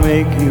 I'll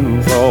make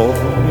you fall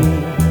for me.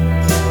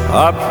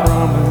 I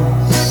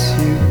promise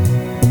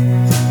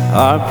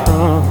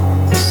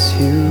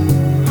you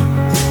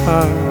I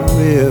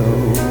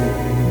will.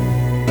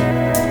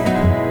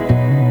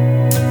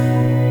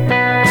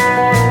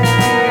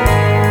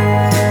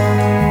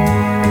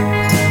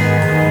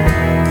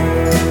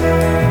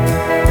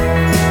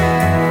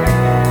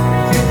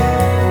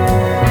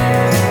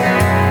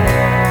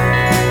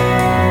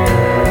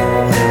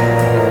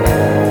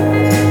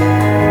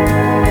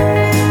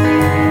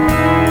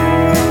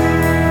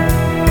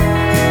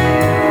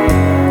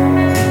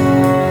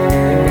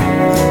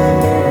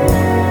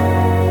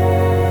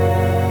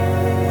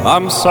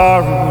 I'm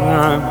sorry, but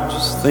I'm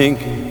just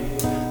thinking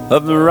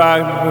of the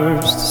right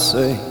words to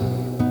say.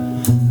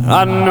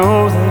 I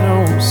know they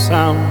don't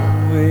sound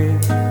the way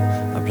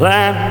I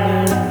planned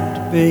them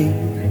to be.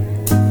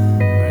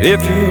 But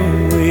if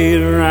you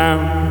wait around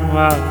a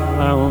while,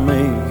 I'll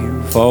make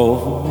you fall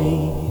for me.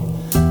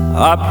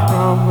 I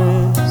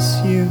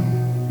promise you,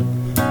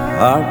 I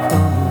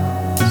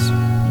promise.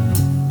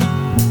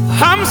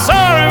 I'm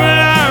sorry, but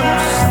I'm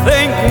just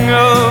thinking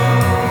of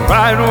the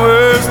right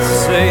words to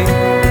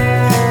say.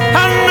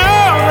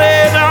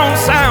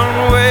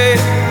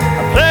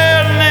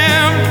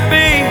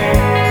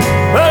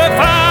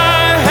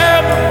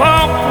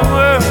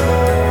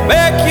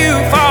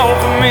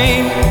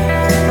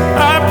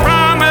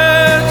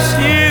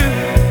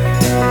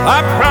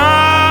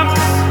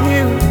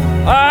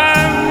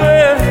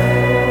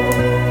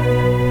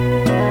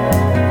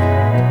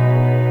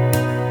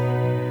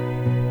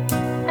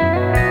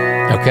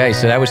 Okay,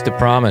 so that was The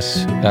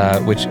Promise,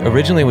 which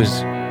originally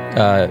was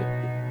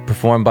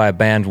performed by a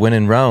band, When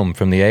in Rome,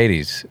 from the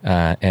 80s.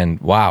 And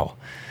wow,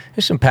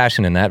 there's some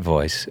passion in that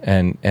voice.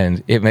 And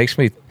it makes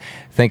me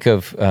think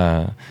of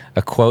a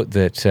quote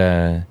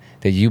that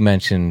you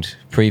mentioned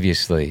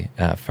previously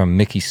from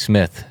Mickey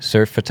Smith,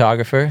 surf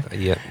photographer.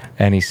 Yep.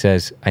 And he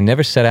says, "I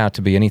never set out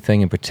to be anything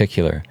in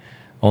particular,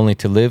 only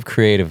to live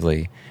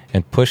creatively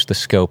and push the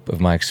scope of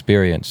my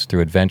experience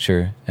through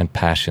adventure and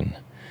passion."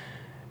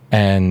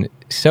 And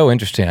so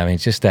interesting. I mean,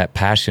 just that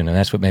passion, and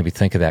that's what made me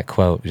think of that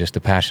quote, just the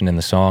passion in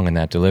the song and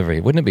that delivery.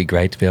 Wouldn't it be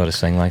great to be able to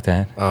sing like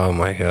that? Oh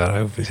my God, I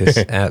hope it's just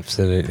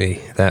absolutely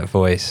that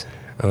voice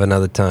of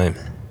another time.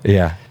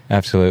 Yeah,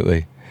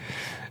 absolutely.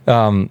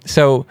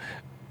 So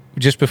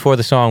just before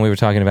the song, we were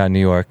talking about New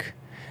York.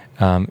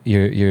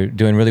 You're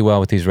doing really well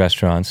with these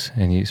restaurants,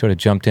 and you sort of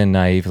jumped in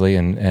naively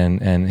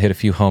and hit a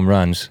few home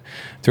runs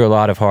through a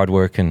lot of hard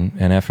work and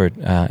effort,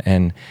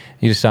 and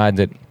you decide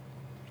that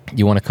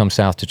you want to come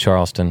south to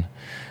Charleston,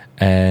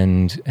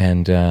 and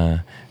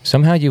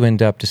somehow you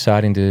end up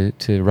deciding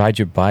to ride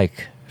your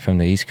bike from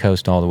the East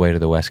Coast all the way to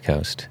the West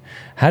Coast.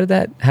 How did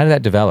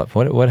that develop?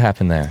 What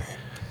happened there?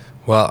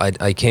 Well,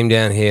 I came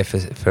down here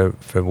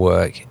for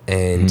work,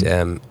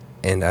 and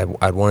and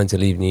I wanted to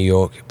leave New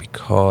York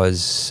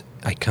because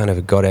I kind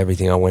of got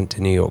everything I went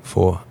to New York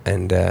for,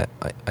 and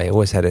I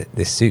always had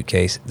this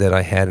suitcase that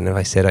I had, and if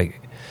I said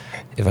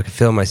if I could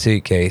fill my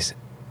suitcase,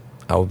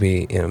 I would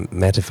be,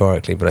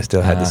 metaphorically, but I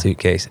still had the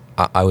suitcase.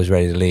 I was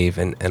ready to leave,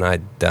 and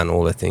I'd done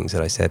all the things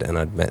that I said, and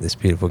I'd met this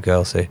beautiful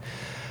girl. So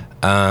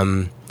I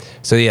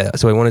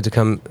wanted to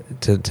come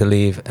to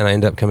leave, and I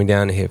ended up coming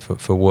down here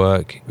for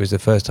work. It was the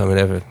first time I'd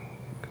ever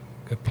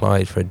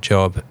applied for a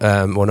job.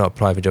 Well, not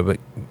applied for a job,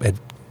 but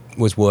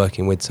was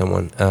working with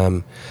someone.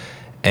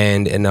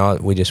 And now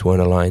we just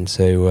weren't aligned.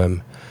 So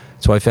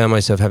So I found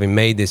myself having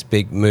made this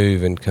big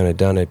move and kind of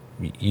done a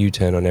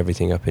U-turn on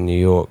everything up in New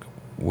York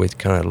with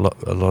kind of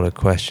a lot of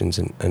questions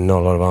and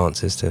not a lot of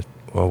answers to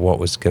what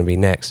was going to be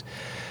next.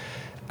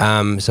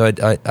 So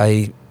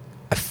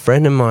a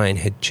friend of mine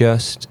had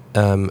just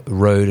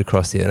rowed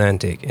across the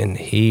Atlantic, and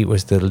he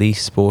was the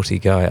least sporty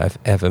guy I've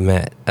ever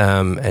met.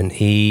 And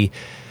he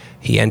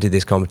entered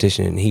this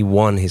competition and he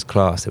won his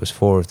class. There was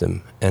 4 of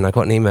them, and I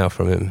got an email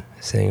from him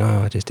saying,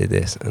 "Oh, I just did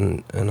this,"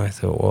 and I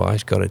thought, well,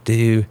 I've got to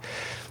do.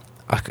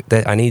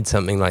 I need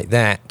something like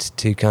that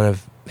to kind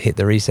of hit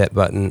the reset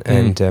button.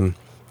 And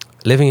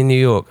living in New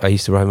York, I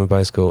used to ride my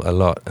bicycle a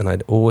lot, and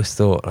I'd always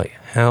thought, like,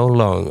 how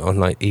long on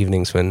like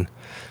evenings when,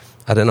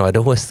 I don't know, I'd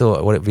always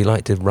thought what it'd be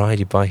like to ride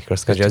your bike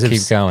across the country.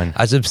 Keep going.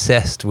 I was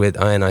obsessed with,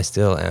 and I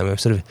still am. I'm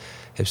sort of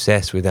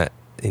obsessed with that.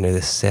 You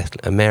know,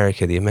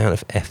 America, the amount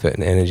of effort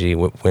and energy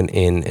went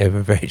in over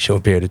a very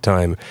short period of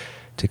time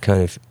to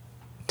kind of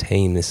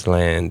tame this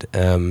land.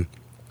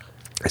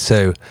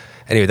 So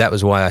anyway, that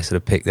was why I sort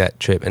of picked that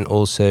trip. And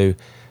also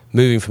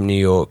moving from New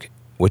York,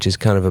 which is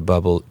kind of a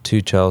bubble,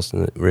 to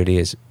Charleston, that really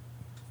is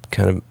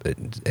kind of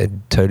a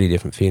totally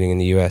different feeling in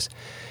the US.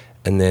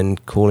 And then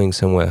calling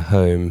somewhere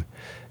home,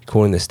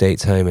 calling the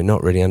States home and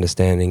not really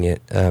understanding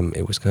it.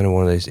 It was kind of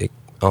one of those, it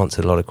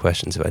answered a lot of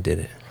questions if I did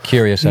it.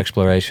 Curious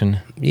exploration.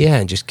 Yeah,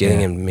 and just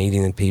getting and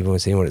meeting the people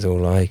and seeing what it's all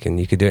like. And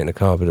you could do it in a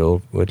car, but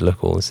it would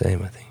look all the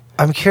same, I think.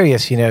 I'm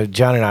curious,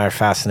 John and I are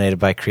fascinated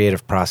by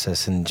creative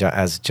process, and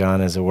as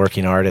John, as a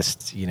working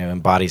artist,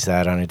 embodies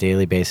that on a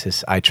daily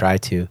basis. I try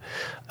to.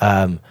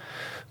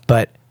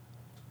 But,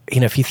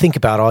 if you think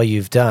about all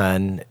you've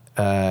done,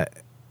 I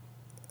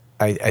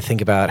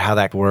think about how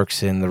that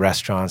works in the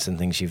restaurants and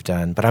things you've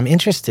done. But I'm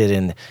interested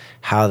in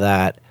how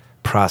that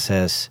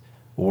process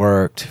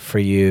worked for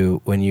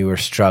you when you were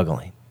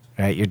struggling,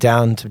 right? You're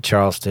down to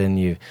Charleston,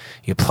 you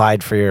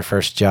applied for your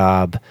first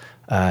job,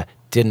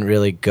 didn't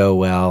really go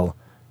well.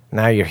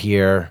 Now you're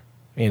here,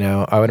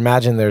 I would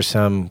imagine there's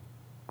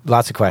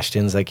lots of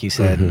questions, like you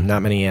said,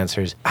 not many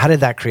answers. How did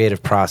that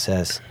creative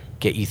process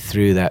get you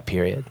through that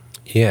period?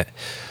 Yeah.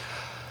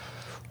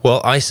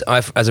 Well,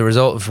 I've, as a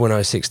result of when I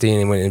was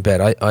 16 and went in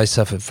bed, I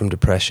suffered from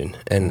depression,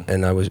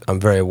 and I'm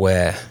very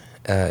aware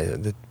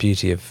the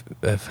beauty of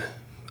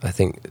I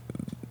think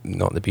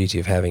not the beauty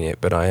of having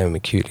it, but I am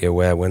acutely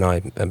aware when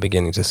I am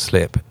beginning to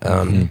slip,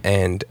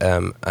 and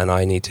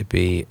I need to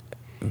be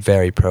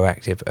very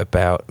proactive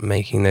about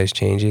making those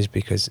changes,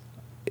 because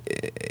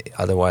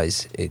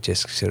otherwise it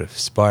just sort of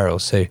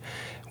spirals. So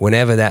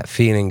whenever that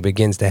feeling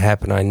begins to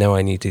happen, I know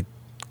I need to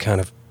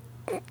kind of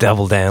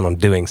double down on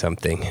doing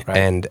something, right.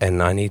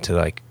 and I need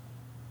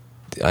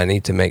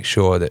to make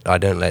sure that I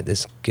don't let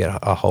this get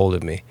a hold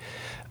of me.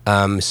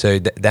 So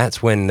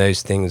that's when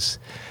those things.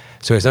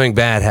 So if something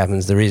bad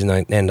happens, the reason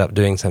I end up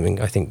doing something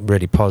I think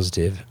really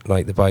positive,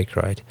 like the bike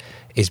ride,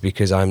 is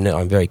because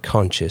I'm very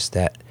conscious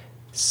that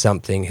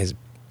something has.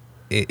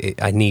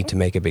 I need to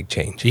make a big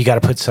change. You got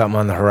to put something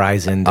on the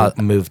horizon to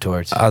move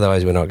towards.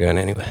 Otherwise, we're not going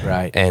anywhere.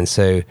 Right. And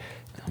so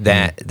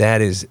that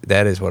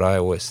is what I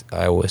always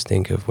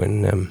think of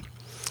when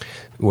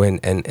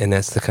and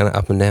that's the kind of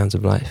up and downs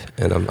of life.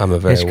 And I'm a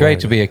very. It's great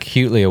to be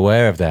acutely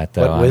aware of that,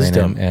 though. What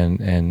wisdom.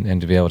 And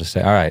to be able to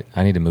say, all right,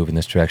 I need to move in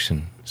this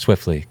direction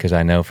swiftly, because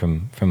I know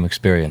from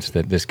experience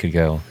that this could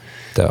go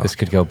dark. This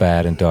could go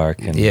bad and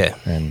dark. And,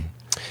 and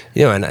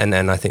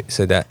and I think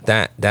so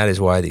that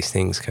is why these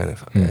things kind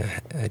of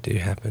do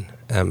happen.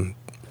 And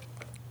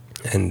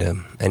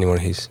anyone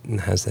who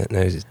has that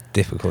knows it's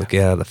difficult to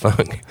get out of the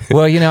funk.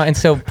 Well, and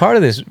so part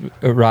of this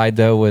ride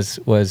though was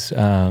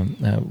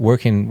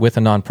working with a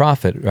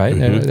nonprofit, right?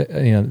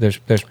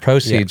 There's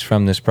proceeds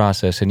from this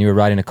process, and you were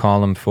writing a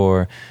column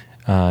for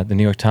the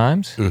New York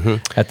Times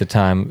at the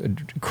time,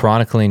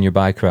 chronicling your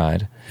bike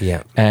ride,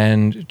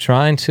 and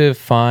trying to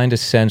find a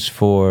sense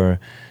for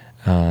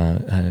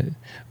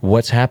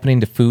what's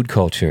happening to food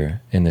culture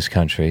in this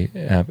country.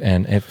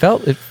 And it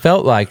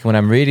felt like, when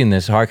I'm reading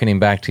this, hearkening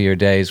back to your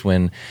days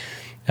when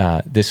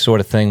this sort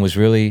of thing was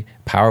really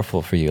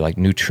powerful for you, like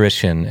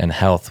nutrition and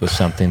health was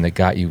something that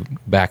got you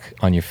back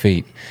on your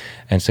feet.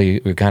 And so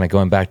you were kind of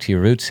going back to your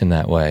roots in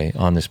that way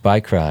on this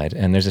bike ride.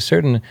 And there's a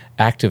certain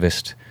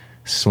activist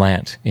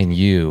slant in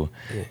you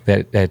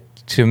that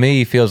to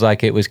me feels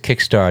like it was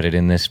kickstarted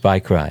in this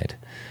bike ride.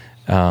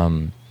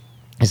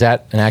 Is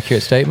that an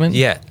accurate statement?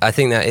 Yeah, I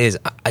think that is.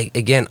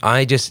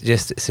 I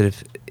just sort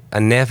of, I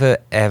never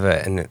ever,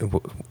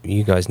 and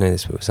you guys know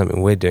this was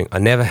something we're doing, I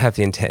never have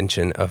the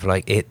intention of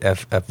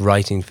of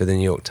writing for the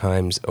New York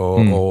Times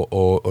or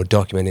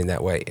documenting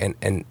that way.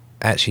 And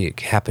actually it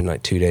happened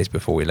like 2 days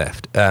before we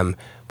left.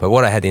 But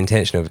what I had the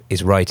intention of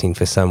is writing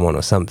for someone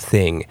or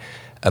something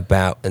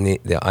about, and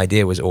the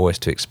idea was always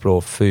to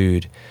explore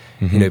food.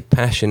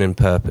 Passion and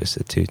purpose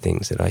are two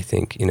things that I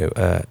think,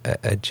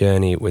 a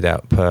journey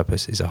without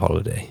purpose is a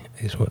holiday,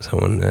 is what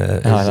someone...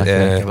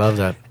 I love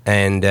that.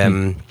 And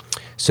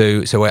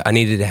so I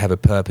needed to have a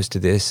purpose to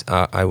this.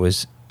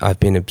 I've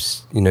been,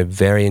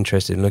 very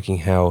interested in looking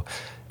how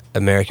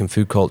American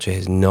food culture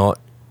has not,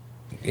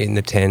 in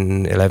the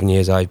 10, 11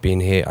 years I've been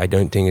here, I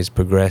don't think has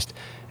progressed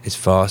as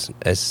fast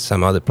as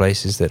some other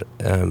places that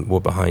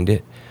were behind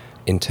it,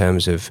 in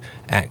terms of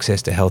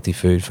access to healthy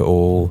food for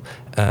all,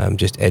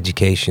 just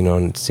education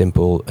on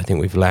simple. I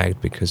think we've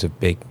lagged because of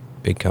big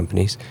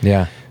companies.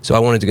 Yeah. So I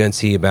wanted to go and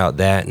see about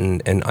that,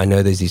 and I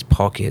know there's these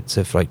pockets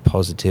of like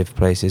positive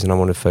places, and I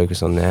want to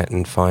focus on that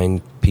and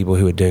find people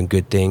who are doing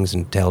good things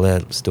and tell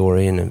their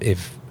story. And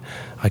if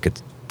I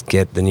could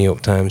get the New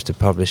York Times to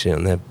publish it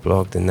on their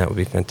blog, then that would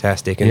be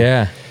fantastic. And,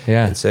 yeah.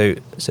 And so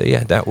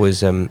yeah, that was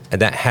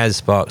that has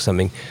sparked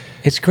something.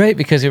 It's great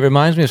because it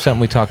reminds me of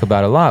something we talk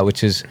about a lot,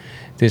 which is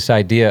this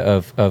idea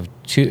of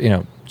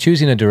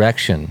choosing a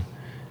direction,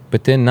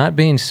 but then not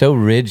being so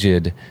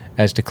rigid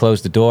as to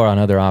close the door on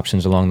other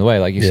options along the way.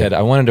 Like you said,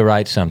 I wanted to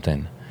write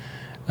something,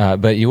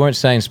 but you weren't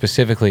saying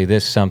specifically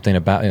this something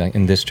about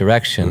in this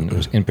direction, it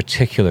was in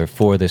particular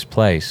for this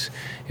place.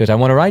 It was, I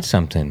want to write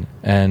something,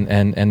 and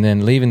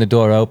then leaving the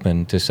door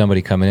open to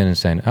somebody coming in and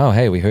saying, oh,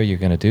 hey, we heard you're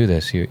going to do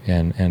this,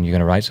 and you're going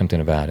to write something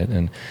about it,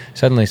 and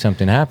suddenly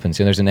something happens.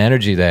 And there's an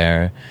energy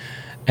there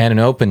and an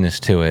openness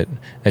to it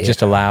that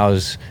just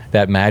allows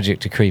that magic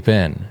to creep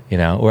in,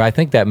 where I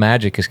think that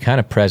magic is kind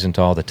of present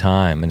all the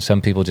time, and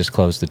some people just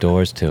close the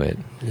doors to it.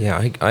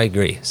 Yeah, I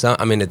agree. So,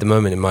 I mean, at the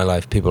moment in my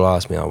life, people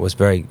ask me, I was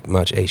very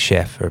much a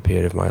chef for a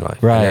period of my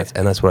life. Right.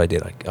 And that's what I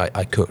did.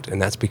 I cooked,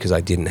 and that's because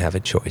I didn't have a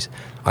choice.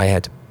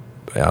 I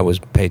was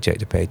paycheck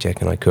to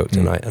paycheck, and I cooked,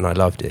 and I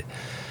loved it.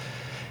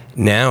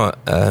 Now,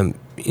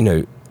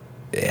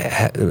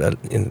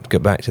 go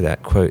back to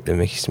that quote, the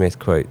Mickey Smith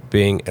quote,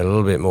 being a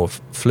little bit more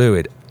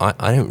fluid.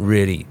 I don't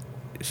really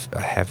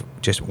have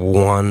just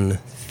one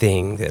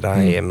thing that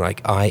I am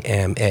like, I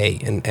am a,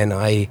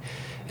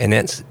 and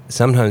that's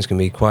sometimes can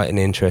be quite an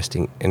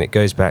interesting, and it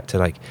goes back to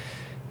like,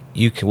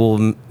 you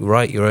will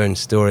write your own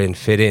story and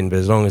fit in, but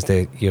as long as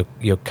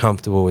you're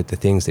comfortable with the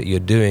things that you're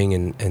doing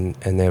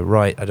and they're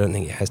right, I don't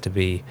think it has to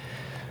be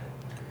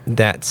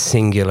that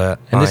singular.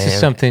 And this is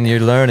something you're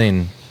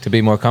learning to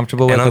be more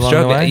comfortable with along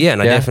the way? Yeah,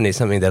 and definitely it's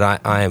something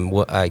that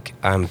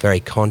I'm very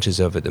conscious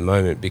of at the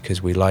moment,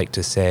 because we like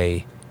to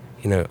say,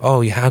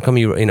 oh, how come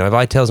you, if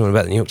I tell someone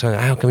about the New York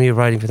Times, how come you're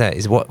writing for that?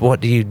 Is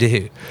what do you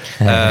do?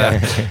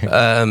 Right.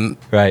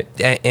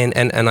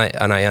 And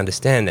I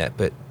understand that,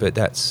 but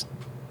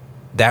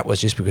that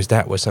was just because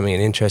that was something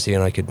interesting,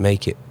 and I could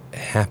make it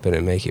happen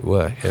and make it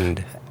work.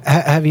 And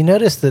have you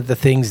noticed that the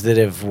things that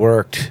have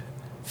worked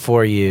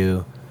for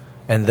you,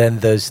 and then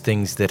those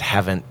things that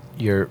haven't,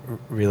 your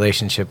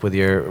relationship with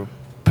your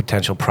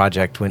potential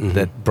project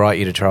that brought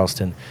you to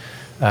Charleston,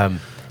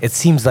 it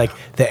seems like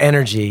the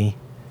energy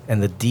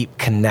and the deep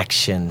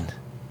connection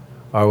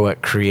are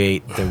what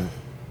create the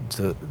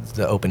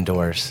open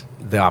doors,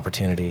 the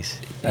opportunities.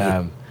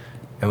 And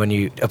when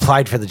you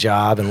applied for the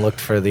job and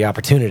looked for the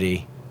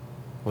opportunity,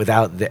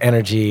 without the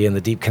energy and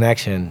the deep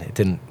connection, it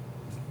didn't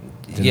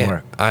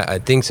work. I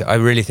think so. I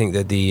really think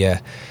that the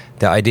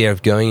idea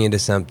of going into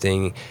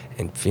something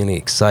and feeling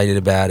excited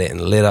about it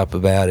and lit up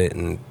about it,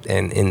 and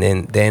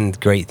then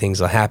great things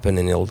will happen,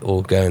 and it'll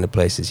all go into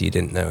places you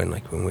didn't know. And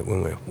like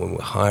when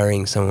we're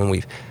hiring someone,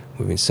 we've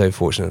been so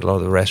fortunate. A lot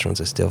of the restaurants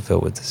are still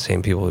filled with the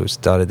same people who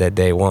started their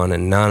day one,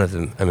 and none of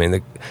them. I mean,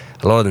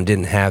 a lot of them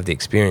didn't have the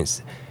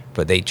experience,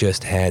 but they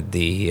just had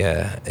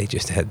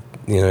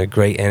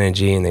great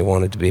energy, and they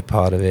wanted to be a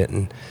part of it.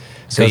 And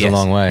so it goes a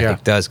long way.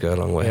 It does go a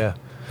long way. Yeah.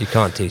 You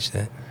can't teach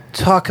that.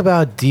 Talk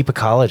about deep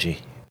ecology.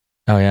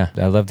 Oh yeah,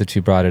 I love that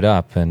you brought it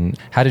up. And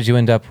how did you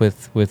end up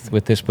with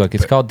this book?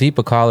 It's called Deep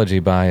Ecology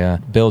by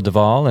Bill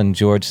Duvall and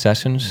George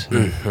Sessions.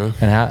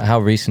 Mm-hmm. And how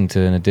recent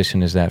an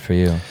edition is that for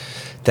you?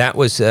 That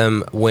was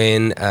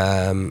when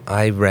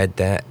I read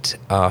that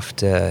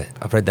after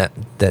I've read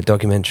that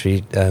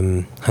documentary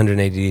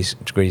 180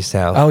 Degrees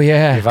South. Oh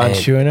yeah, Yvonne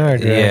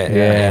Chouinard.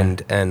 Yeah.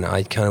 And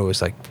I kind of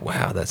was like,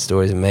 wow, that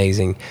story is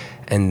amazing.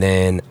 And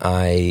then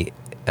I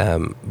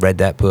read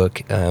that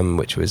book,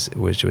 which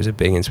was a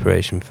big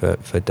inspiration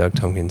for Doug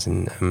Tompkins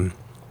and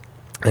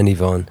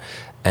Yvonne.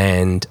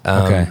 And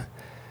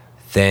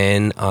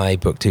then I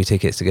booked 2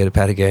 tickets to go to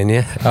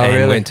Patagonia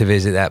and went to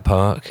visit that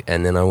park.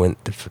 And then I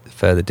went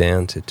further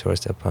down to Torres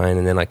del Paine.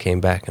 And then I came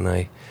back and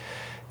I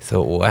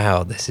thought,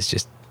 wow, this is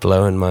just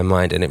blowing my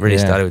mind. And it really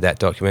started with that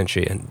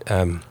documentary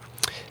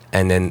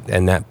and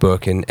then that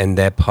book and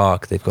their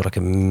park. They've got like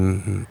I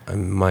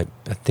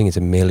think it's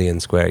 1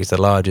 million square. It's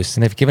the largest,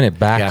 and they've given it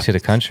back to the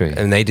country.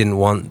 And they didn't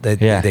want they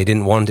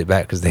didn't want it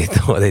back because they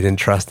thought they didn't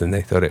trust them.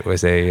 They thought it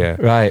was a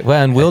right.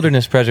 Well, and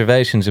wilderness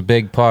preservation is a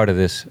big part of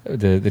this,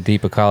 the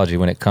deep ecology,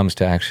 when it comes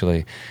to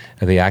actually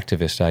the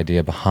activist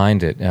idea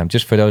behind it.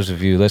 Just for those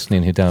of you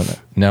listening who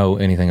don't know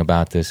anything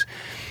about this,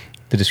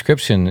 the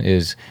description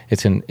is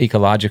it's an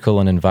ecological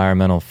and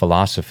environmental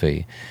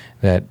philosophy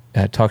that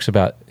talks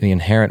about the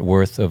inherent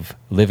worth of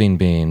living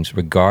beings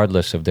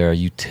regardless of their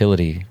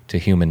utility to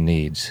human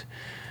needs.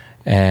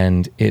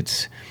 And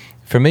it's,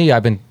 for me,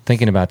 I've been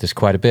thinking about this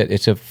quite a bit.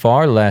 It's a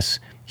far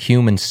less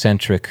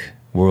human-centric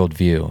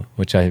worldview,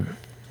 which I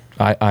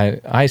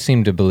I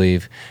seem to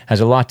believe has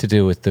a lot to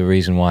do with the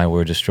reason why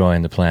we're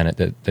destroying the planet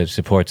that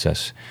supports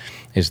us,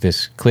 is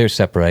this clear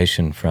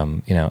separation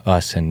from,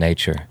 us and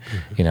nature,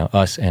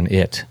 us and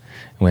it,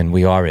 when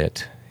we are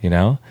it,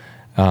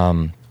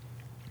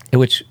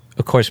 which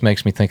of course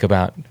makes me think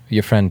about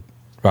your friend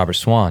Robert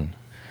Swan,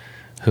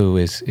 who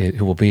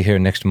will be here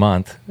next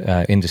month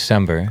in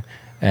December,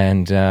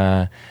 and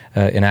an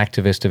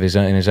activist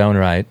in his own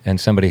right, and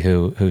somebody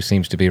who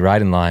seems to be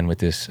right in line with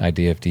this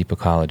idea of deep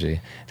ecology.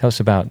 Tell us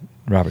about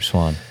Robert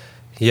Swan.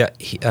 Yeah,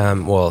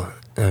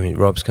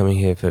 Rob's coming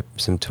here for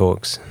some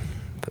talks.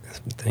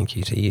 Thank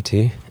you to you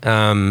too.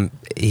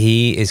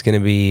 He is going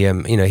to be,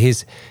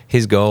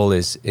 his goal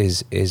is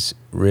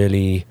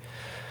really.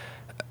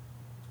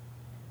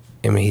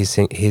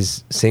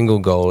 His single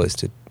goal is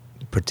to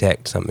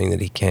protect something that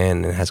he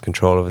can and has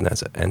control of, and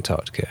that's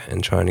Antarctica,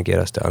 and trying to get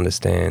us to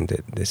understand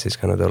that this is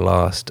kind of the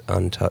last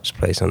untouched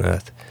place on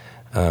Earth.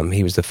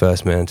 He was the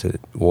first man to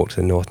walk to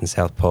the North and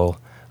South Pole.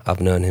 I've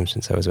known him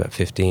since I was about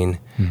 15.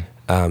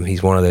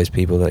 He's one of those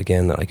people that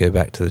I go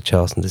back to the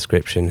Charleston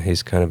description,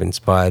 who's kind of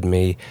inspired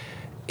me.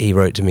 He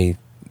wrote to me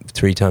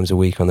 3 times a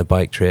week on the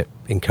bike trip,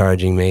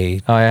 encouraging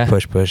me,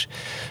 push.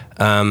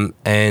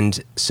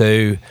 And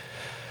so,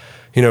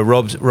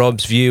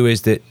 Rob's view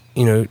is that,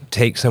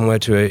 take somewhere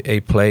to a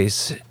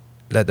place,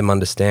 let them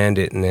understand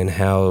it, and then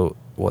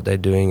what they're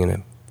doing in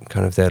a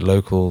kind of their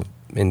local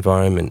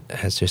environment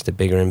has just a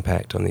bigger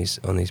impact on these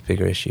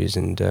bigger issues,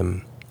 and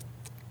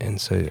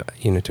so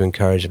to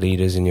encourage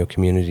leaders in your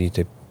community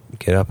to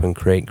get up and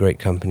create great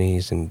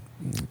companies. And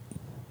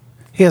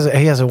he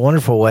has a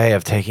wonderful way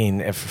of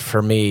taking,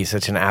 for me,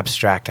 such an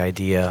abstract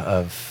idea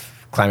of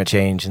climate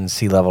change and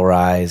sea level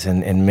rise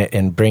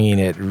and bringing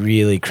it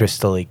really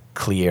crystally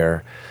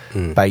clear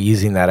by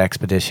using that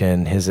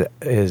expedition, his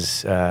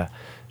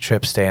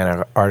trips to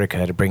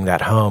Antarctica, to bring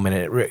that home. And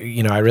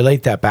I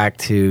relate that back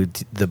to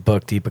the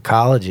book Deep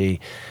Ecology,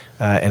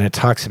 and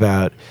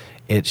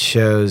it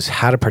shows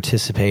how to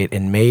participate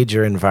in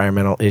major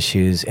environmental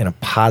issues in a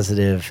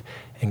positive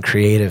and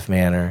creative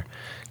manner.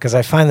 Because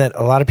I find that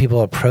a lot of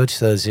people approach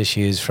those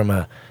issues from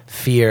a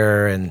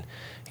fear and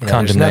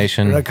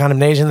condemnation.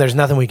 There's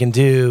nothing we can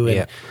do.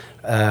 Yeah.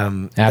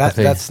 And,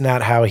 that's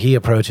not how he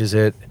approaches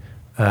it.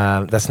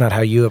 That's not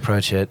how you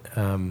approach it.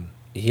 I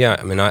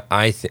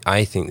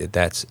think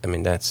that's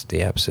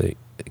the absolute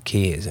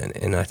key is,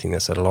 and I think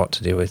that's a lot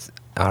to do with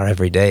our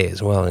everyday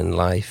as well in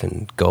life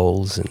and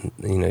goals, and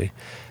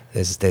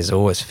there's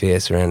always fear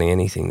surrounding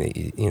anything that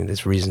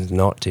there's reasons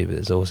not to, but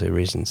there's also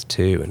reasons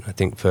to. And I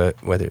think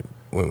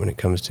when it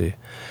comes to,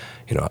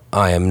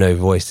 I am no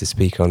voice to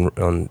speak on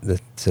the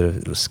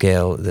sort of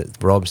scale that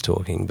Rob's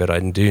talking, but I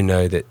do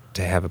know that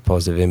to have a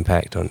positive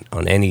impact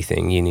on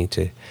anything, you need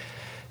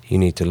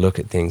to look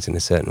at things in a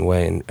certain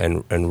way.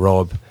 And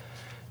Rob,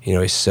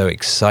 is so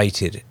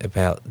excited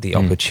about the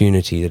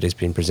opportunity that has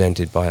been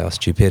presented by our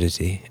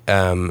stupidity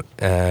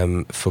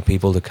for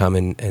people to come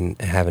in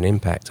and have an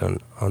impact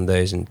on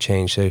those and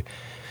change. So,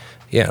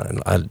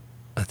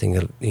 I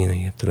think you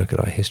have to look at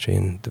our history,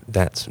 and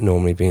that's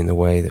normally been the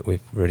way that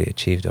we've really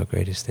achieved our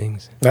greatest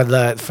things.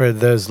 For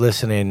those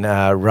listening,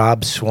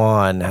 Rob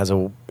Swan has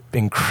an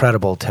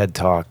incredible TED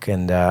Talk,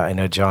 and I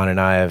know John and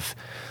I have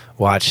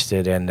watched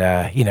it, and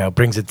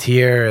brings a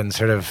tear and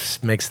sort of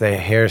makes the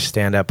hair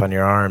stand up on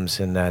your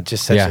arms, and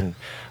just such a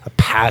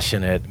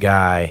passionate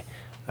guy.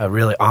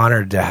 Really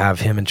honored to have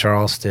him in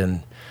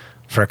Charleston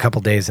for a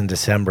couple days in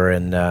December,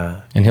 and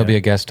he'll be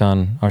a guest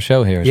on our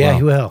show here as well. Yeah,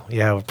 he will.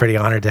 Yeah, we're pretty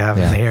honored to have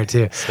him here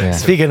too. Yeah.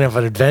 Speaking of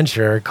an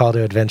adventure, Call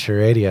to Adventure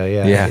Radio.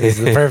 Yeah, he's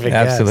the perfect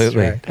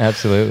absolutely, guest, right?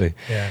 Absolutely.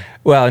 Yeah.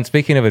 Well, and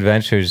speaking of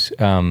adventures,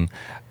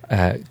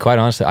 quite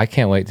honestly, I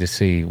can't wait to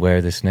see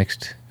where this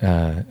next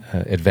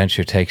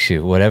adventure takes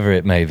you, whatever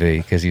it may be,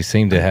 because you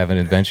seem to have an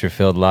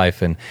adventure-filled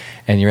life, and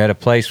you're at a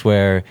place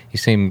where you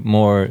seem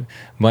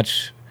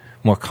much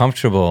more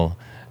comfortable,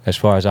 as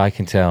far as I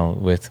can tell,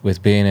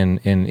 with being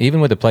in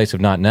even with a place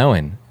of not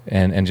knowing,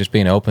 and just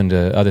being open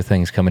to other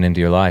things coming into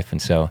your life.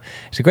 And so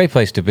it's a great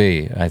place to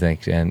be, I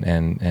think,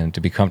 and to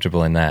be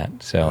comfortable in that.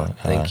 So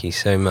thank you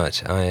so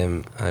much.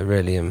 I'm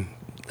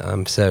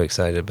so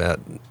excited about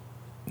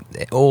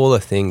all the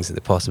things,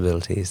 the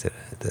possibilities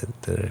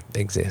that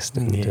exist,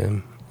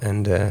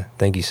 and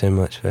thank you so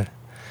much for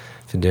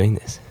doing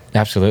this.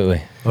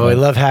 Absolutely. Well, we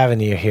love having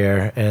you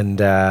here, and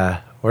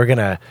we're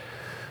gonna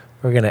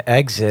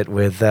exit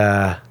with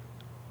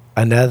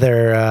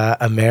another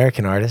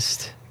American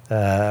artist.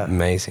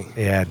 Amazing.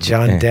 Yeah,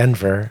 John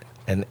Denver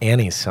and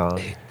Annie's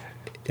song.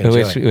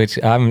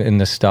 Which I'm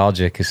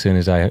nostalgic as soon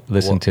as I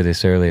listened to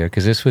this earlier,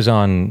 because this was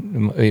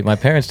on. My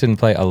parents didn't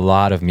play a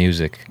lot of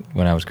music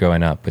when I was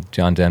growing up, but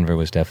John Denver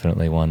was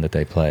definitely one that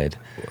they played.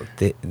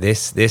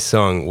 This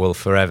song will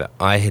forever.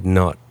 I had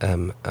not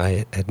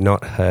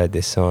heard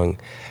this song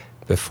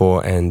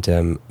before,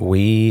 and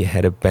we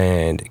had a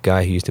band, a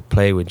guy who used to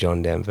play with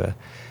John Denver,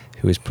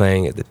 who was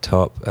playing at the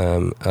top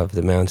of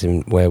the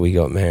mountain where we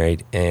got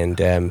married,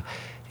 and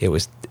it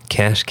was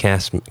Cash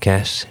Cashman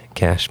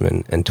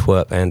and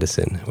Twerp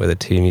Anderson were the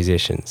two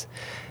musicians,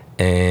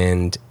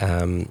 and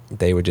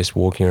they were just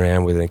walking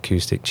around with an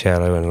acoustic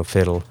cello and a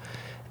fiddle.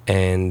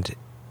 And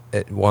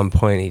at one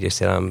point, he just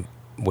said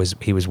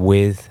he was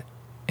with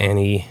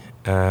Annie,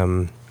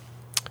 who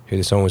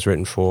the song was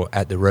written for,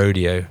 at the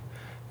rodeo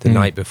the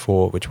night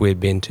before, which we'd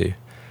been to.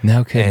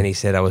 No kidding. And he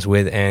said, I was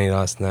with Annie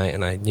last night,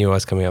 and I knew I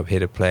was coming up here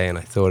to play, and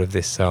I thought of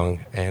this song,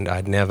 and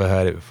I'd never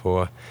heard it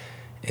before.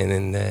 And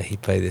then he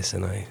played this,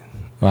 and I...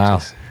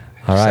 Wow.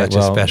 All right.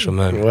 Such a special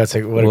moment. What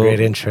a great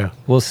intro.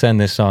 We'll send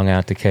this song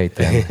out to Kate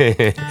then.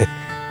 Here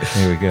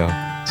we go.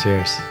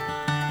 Cheers.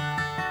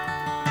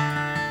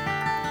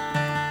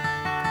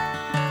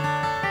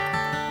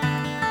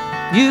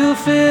 You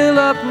fill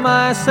up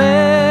my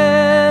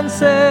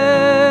senses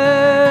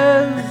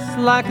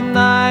like a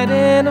night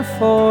in a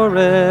forest,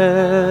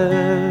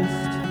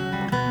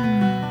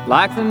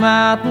 like the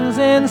mountains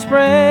in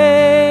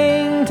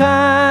springtime,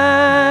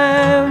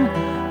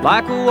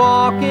 like a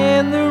walk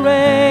in the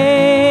rain,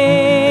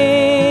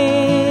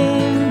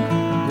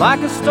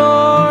 like a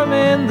storm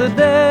in the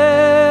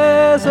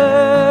desert,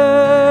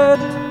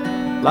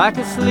 like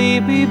a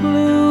sleepy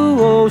blue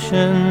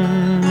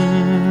ocean.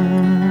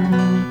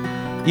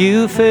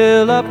 You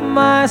fill up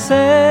my senses,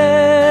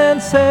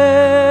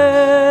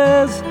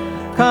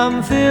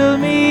 come fill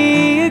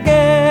me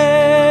again.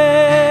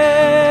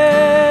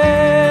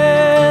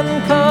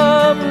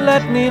 Come,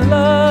 let me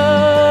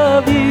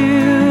love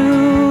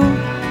you,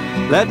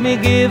 let me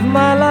give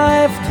my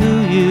life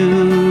to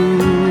you.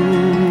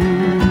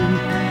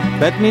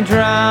 Let me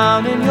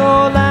drown in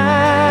your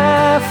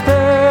laughter,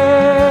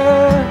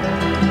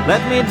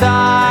 let me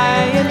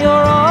die in your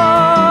arms.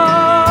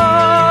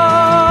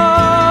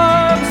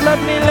 Let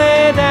me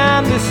lay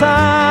down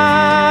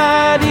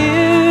beside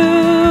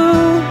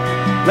you,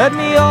 let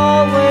me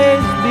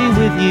always be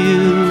with you.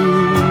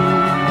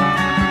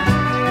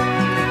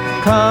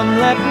 Come,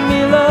 let me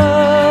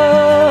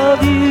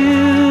love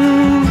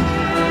you,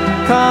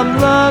 come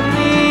love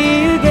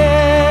me again.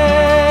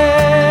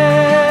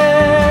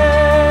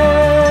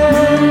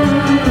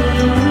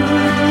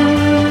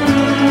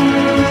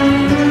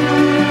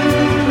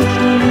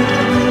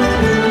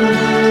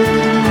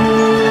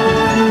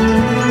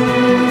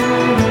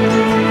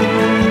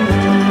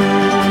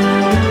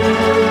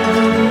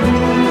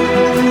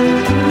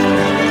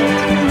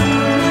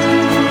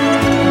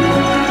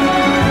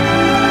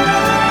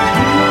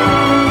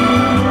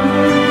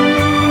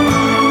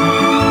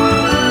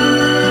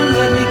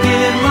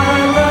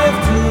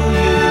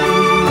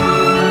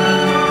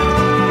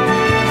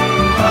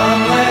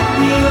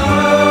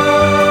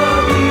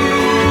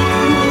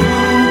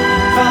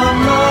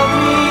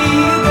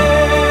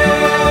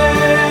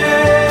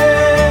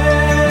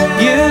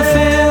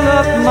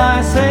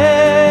 My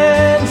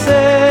senses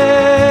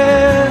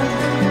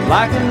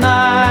like a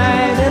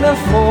night in a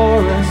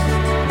forest,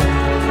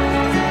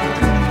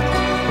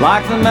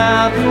 like the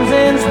mountains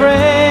in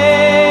springtime,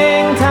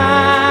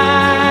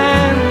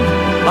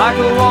 like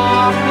a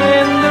walk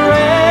in the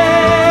rain,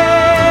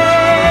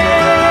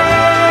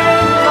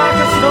 like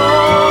a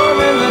storm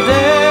in the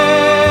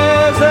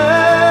desert,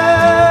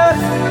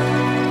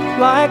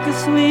 like a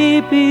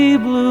sleepy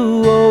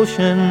blue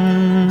ocean.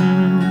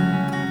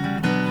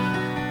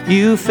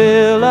 You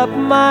fill up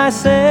my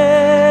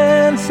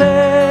senses,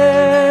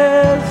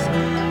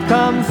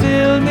 come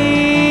fill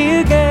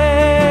me again.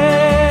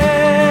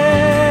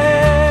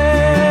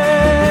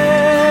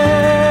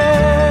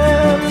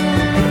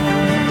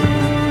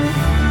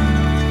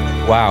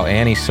 Wow,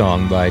 Annie's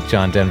song by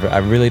John Denver. I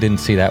really didn't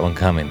see that one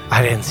coming.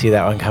 I didn't see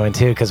that one coming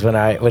too, because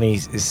when he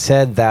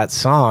said that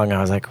song, I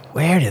was like,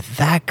 where did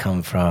that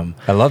come from?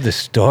 I love the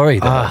story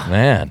though,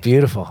 man.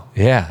 Beautiful.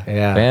 Yeah,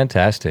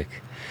 fantastic.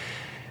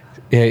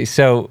 Yeah,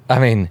 so I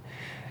mean,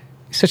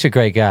 such a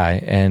great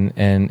guy, and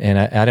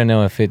I don't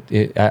know if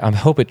I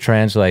hope it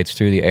translates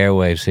through the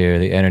airwaves here,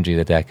 the energy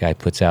that guy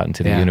puts out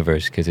into the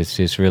universe, because it's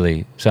just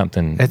really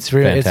something. It's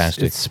really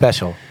fantastic. It's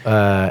special,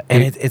 and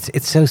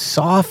it's so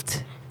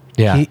soft.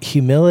 Yeah,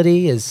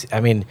 humility is. I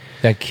mean,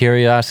 that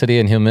curiosity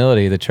and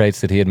humility, the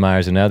traits that he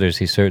admires in others,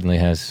 he certainly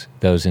has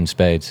those in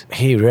spades.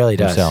 He really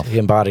does. Himself. He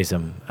embodies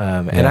them,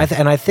 and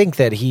I think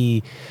that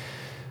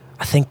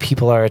I think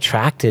people are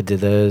attracted to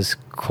those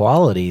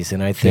qualities,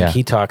 and I think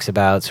he talks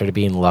about sort of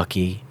being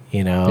lucky,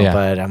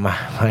 but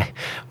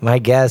my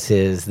guess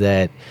is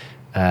that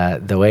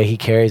the way he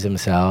carries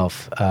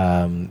himself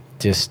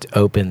just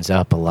opens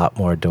up a lot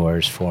more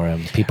doors for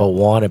him. People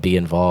want to be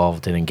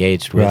involved and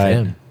engaged with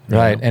him.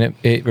 Right, and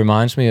it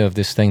reminds me of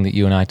this thing that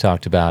you and I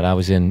talked about. I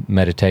was in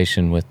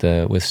meditation with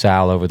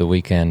Sal over the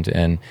weekend,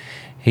 and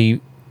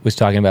he was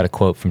talking about a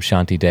quote from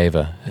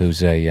Shantideva,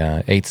 who's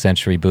a 8th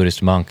century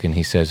Buddhist monk, and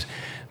he says,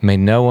 "May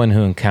no one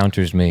who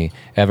encounters me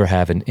ever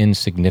have an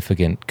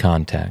insignificant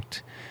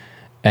contact."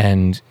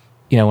 And,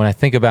 when I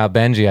think about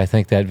Benji, I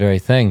think that very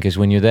thing, because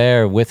when you're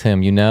there with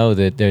him, you know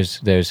that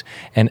there's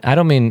and I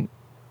don't mean,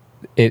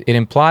 it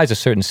implies a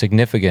certain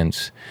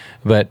significance,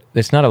 but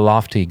it's not a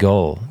lofty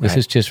goal. This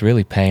is just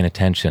really paying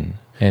attention.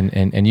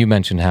 And you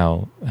mentioned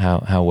how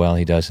well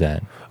he does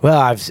that. Well,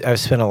 I've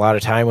spent a lot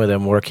of time with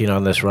him working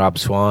on this Rob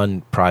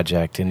Swan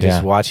project and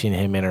just watching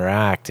him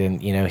interact.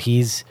 And,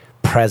 he's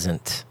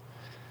present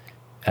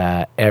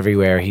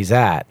everywhere he's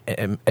at,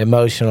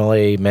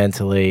 emotionally,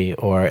 mentally,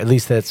 or at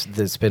least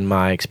that's been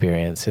my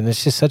experience. And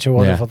it's just such a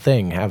wonderful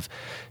thing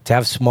to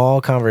have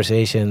small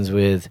conversations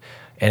with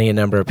any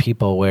number of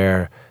people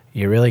where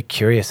you're really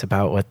curious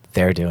about what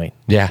they're doing.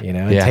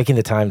 And taking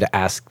the time to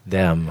ask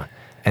them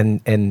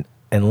and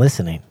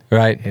listening.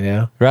 Right.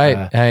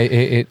 Right.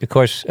 It of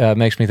course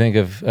makes me think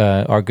of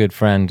our good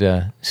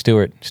friend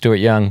Stuart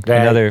Young,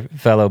 another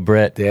fellow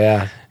Brit,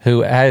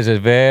 who has a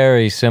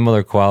very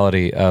similar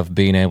quality of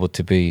being able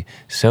to be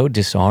so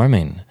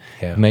disarming.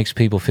 Makes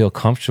people feel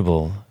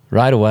comfortable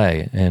right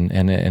away, and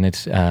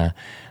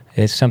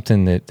it's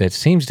something that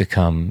seems to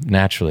come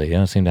naturally. You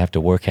don't seem to have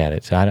to work at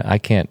it. So I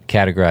can't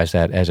categorize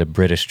that as a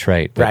British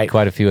trait, but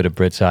quite a few of the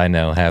Brits I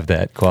know have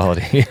that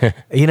quality.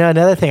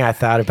 Another thing I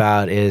thought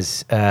about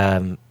is,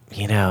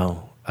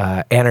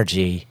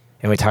 energy,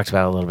 and we talked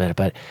about it a little bit,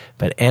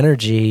 but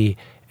energy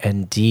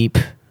and deep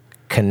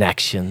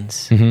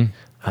connections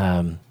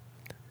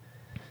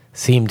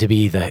seem to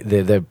be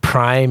the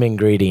prime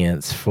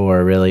ingredients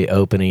for really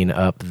opening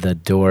up the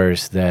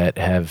doors that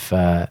have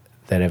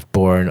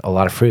borne a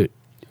lot of fruit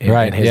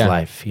in his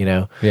life.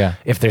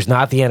 If there's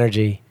not the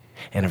energy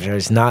and if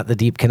there's not the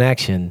deep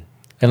connection.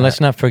 And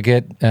let's not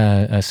forget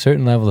a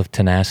certain level of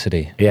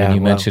tenacity. And you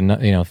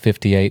mentioned,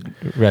 58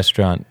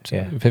 restaurants,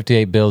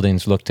 58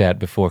 buildings looked at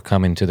before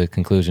coming to the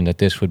conclusion that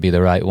this would be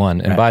the right one.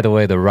 And by the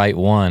way, the right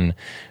one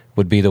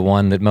would be the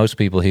one that most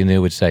people he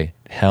knew would say,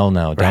 hell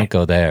no, don't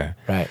go there.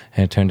 Right.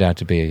 And it turned out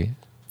to be,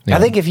 I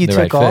think if you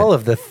took all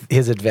of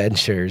his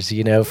adventures,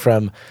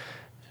 from...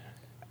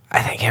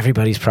 I think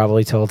everybody's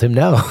probably told him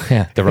no.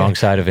 The wrong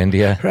side of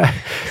India. Right.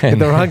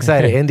 The wrong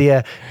side of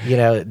India,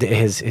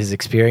 his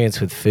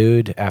experience with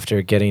food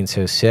after getting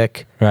so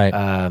sick. Right.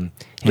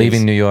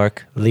 Leaving New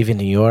York.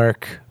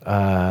 Lots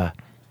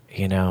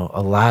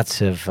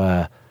of,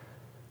 I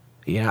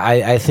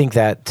think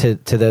that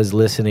to those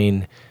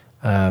listening,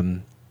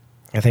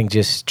 I think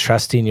just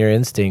trusting your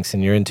instincts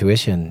and your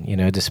intuition,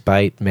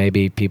 despite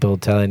maybe people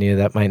telling you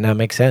that might not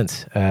make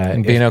sense.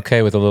 And being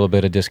okay with a little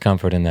bit of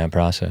discomfort in that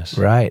process.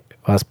 Right.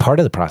 Well, it's part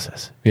of the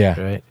process. Yeah.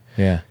 Right.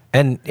 Yeah.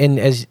 And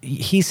as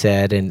he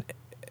said, and,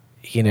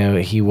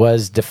 he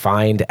was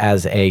defined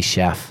as a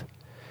chef.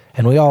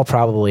 And we all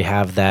probably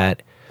have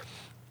that,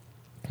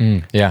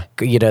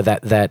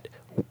 that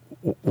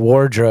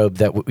wardrobe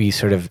that we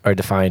sort of are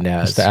defined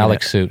as. It's the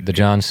Alex suit, the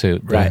John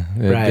suit. Right.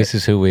 This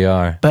is who we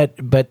are.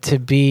 But to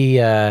be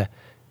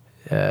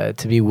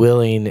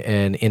willing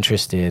and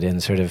interested in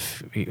sort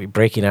of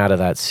breaking out of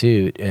that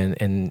suit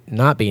and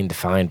not being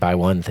defined by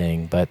one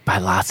thing, but by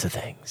lots of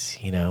things,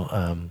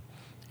 and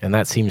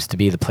that seems to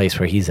be the place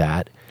where he's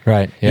at.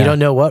 Right. Yeah. You don't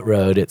know what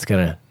road it's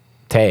going to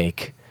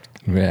take.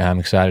 I'm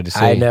excited to see.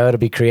 I know it'll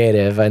be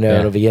creative. I know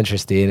it'll be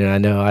interesting, and I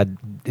know I'd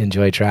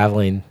enjoy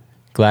traveling.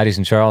 Glad he's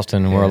in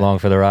Charleston, and we're along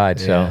for the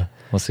ride, so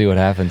we'll see what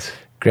happens.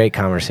 Great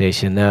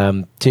conversation.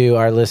 To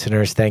our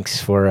listeners,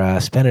 thanks for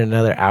spending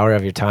another hour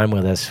of your time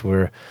with us.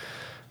 We're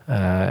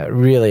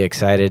really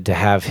excited to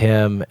have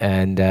him,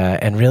 and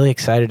really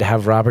excited to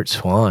have Robert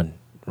Swan.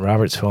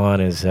 Robert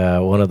Swan is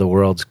one of the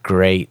world's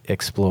great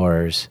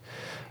explorers,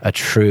 a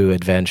true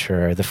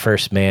adventurer, the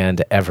first man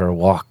to ever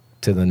walk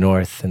to the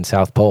North and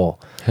South Pole.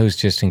 Who's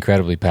just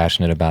incredibly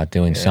passionate about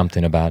doing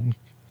something about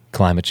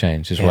climate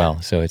change as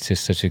well. So it's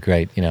just such a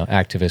great,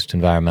 activist,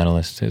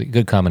 environmentalist, a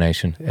good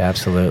combination.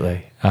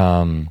 Absolutely.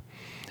 And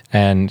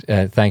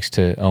thanks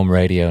to Ohm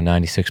Radio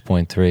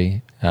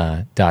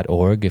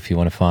 96.3.org if you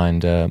want to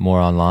find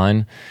more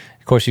online.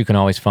 Of course, you can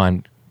always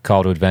find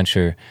Call to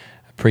Adventure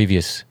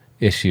previous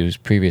issues,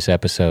 previous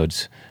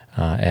episodes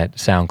at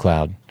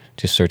SoundCloud.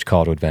 Just search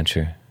Call to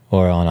Adventure,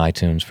 or on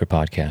iTunes for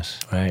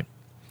podcasts. Right.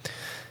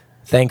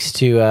 Thanks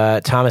to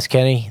Thomas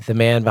Kenny, the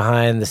man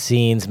behind the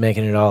scenes,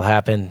 making it all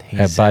happen.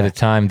 By the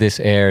time this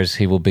airs,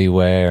 he will be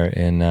where?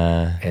 In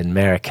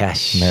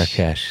Marrakesh.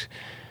 Marrakesh.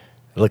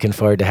 Looking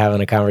forward to having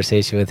a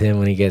conversation with him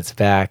when he gets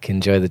back.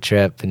 Enjoy the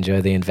trip,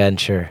 enjoy the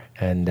adventure,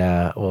 and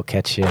we'll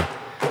catch you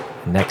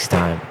next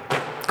time.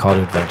 Call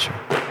to Adventure.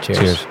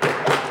 Cheers.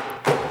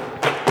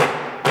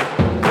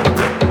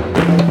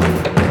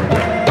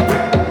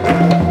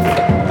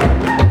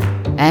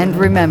 And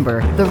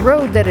remember, the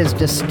road that is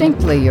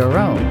distinctly your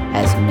own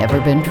has never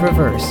been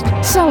traversed.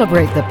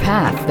 Celebrate the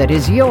path that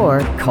is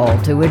your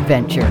call to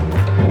adventure.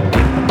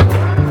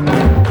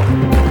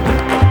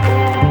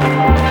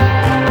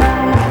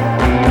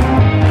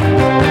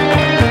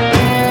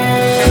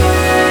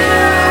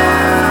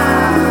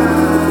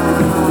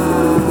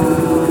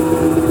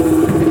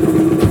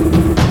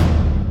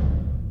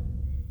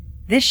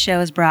 This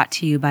show is brought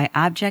to you by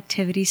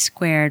Objectivity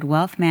Squared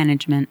Wealth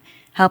Management,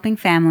 helping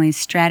families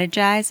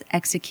strategize,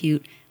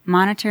 execute,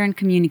 monitor, and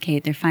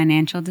communicate their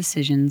financial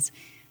decisions.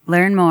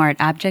 Learn more at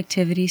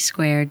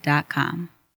objectivitysquared.com.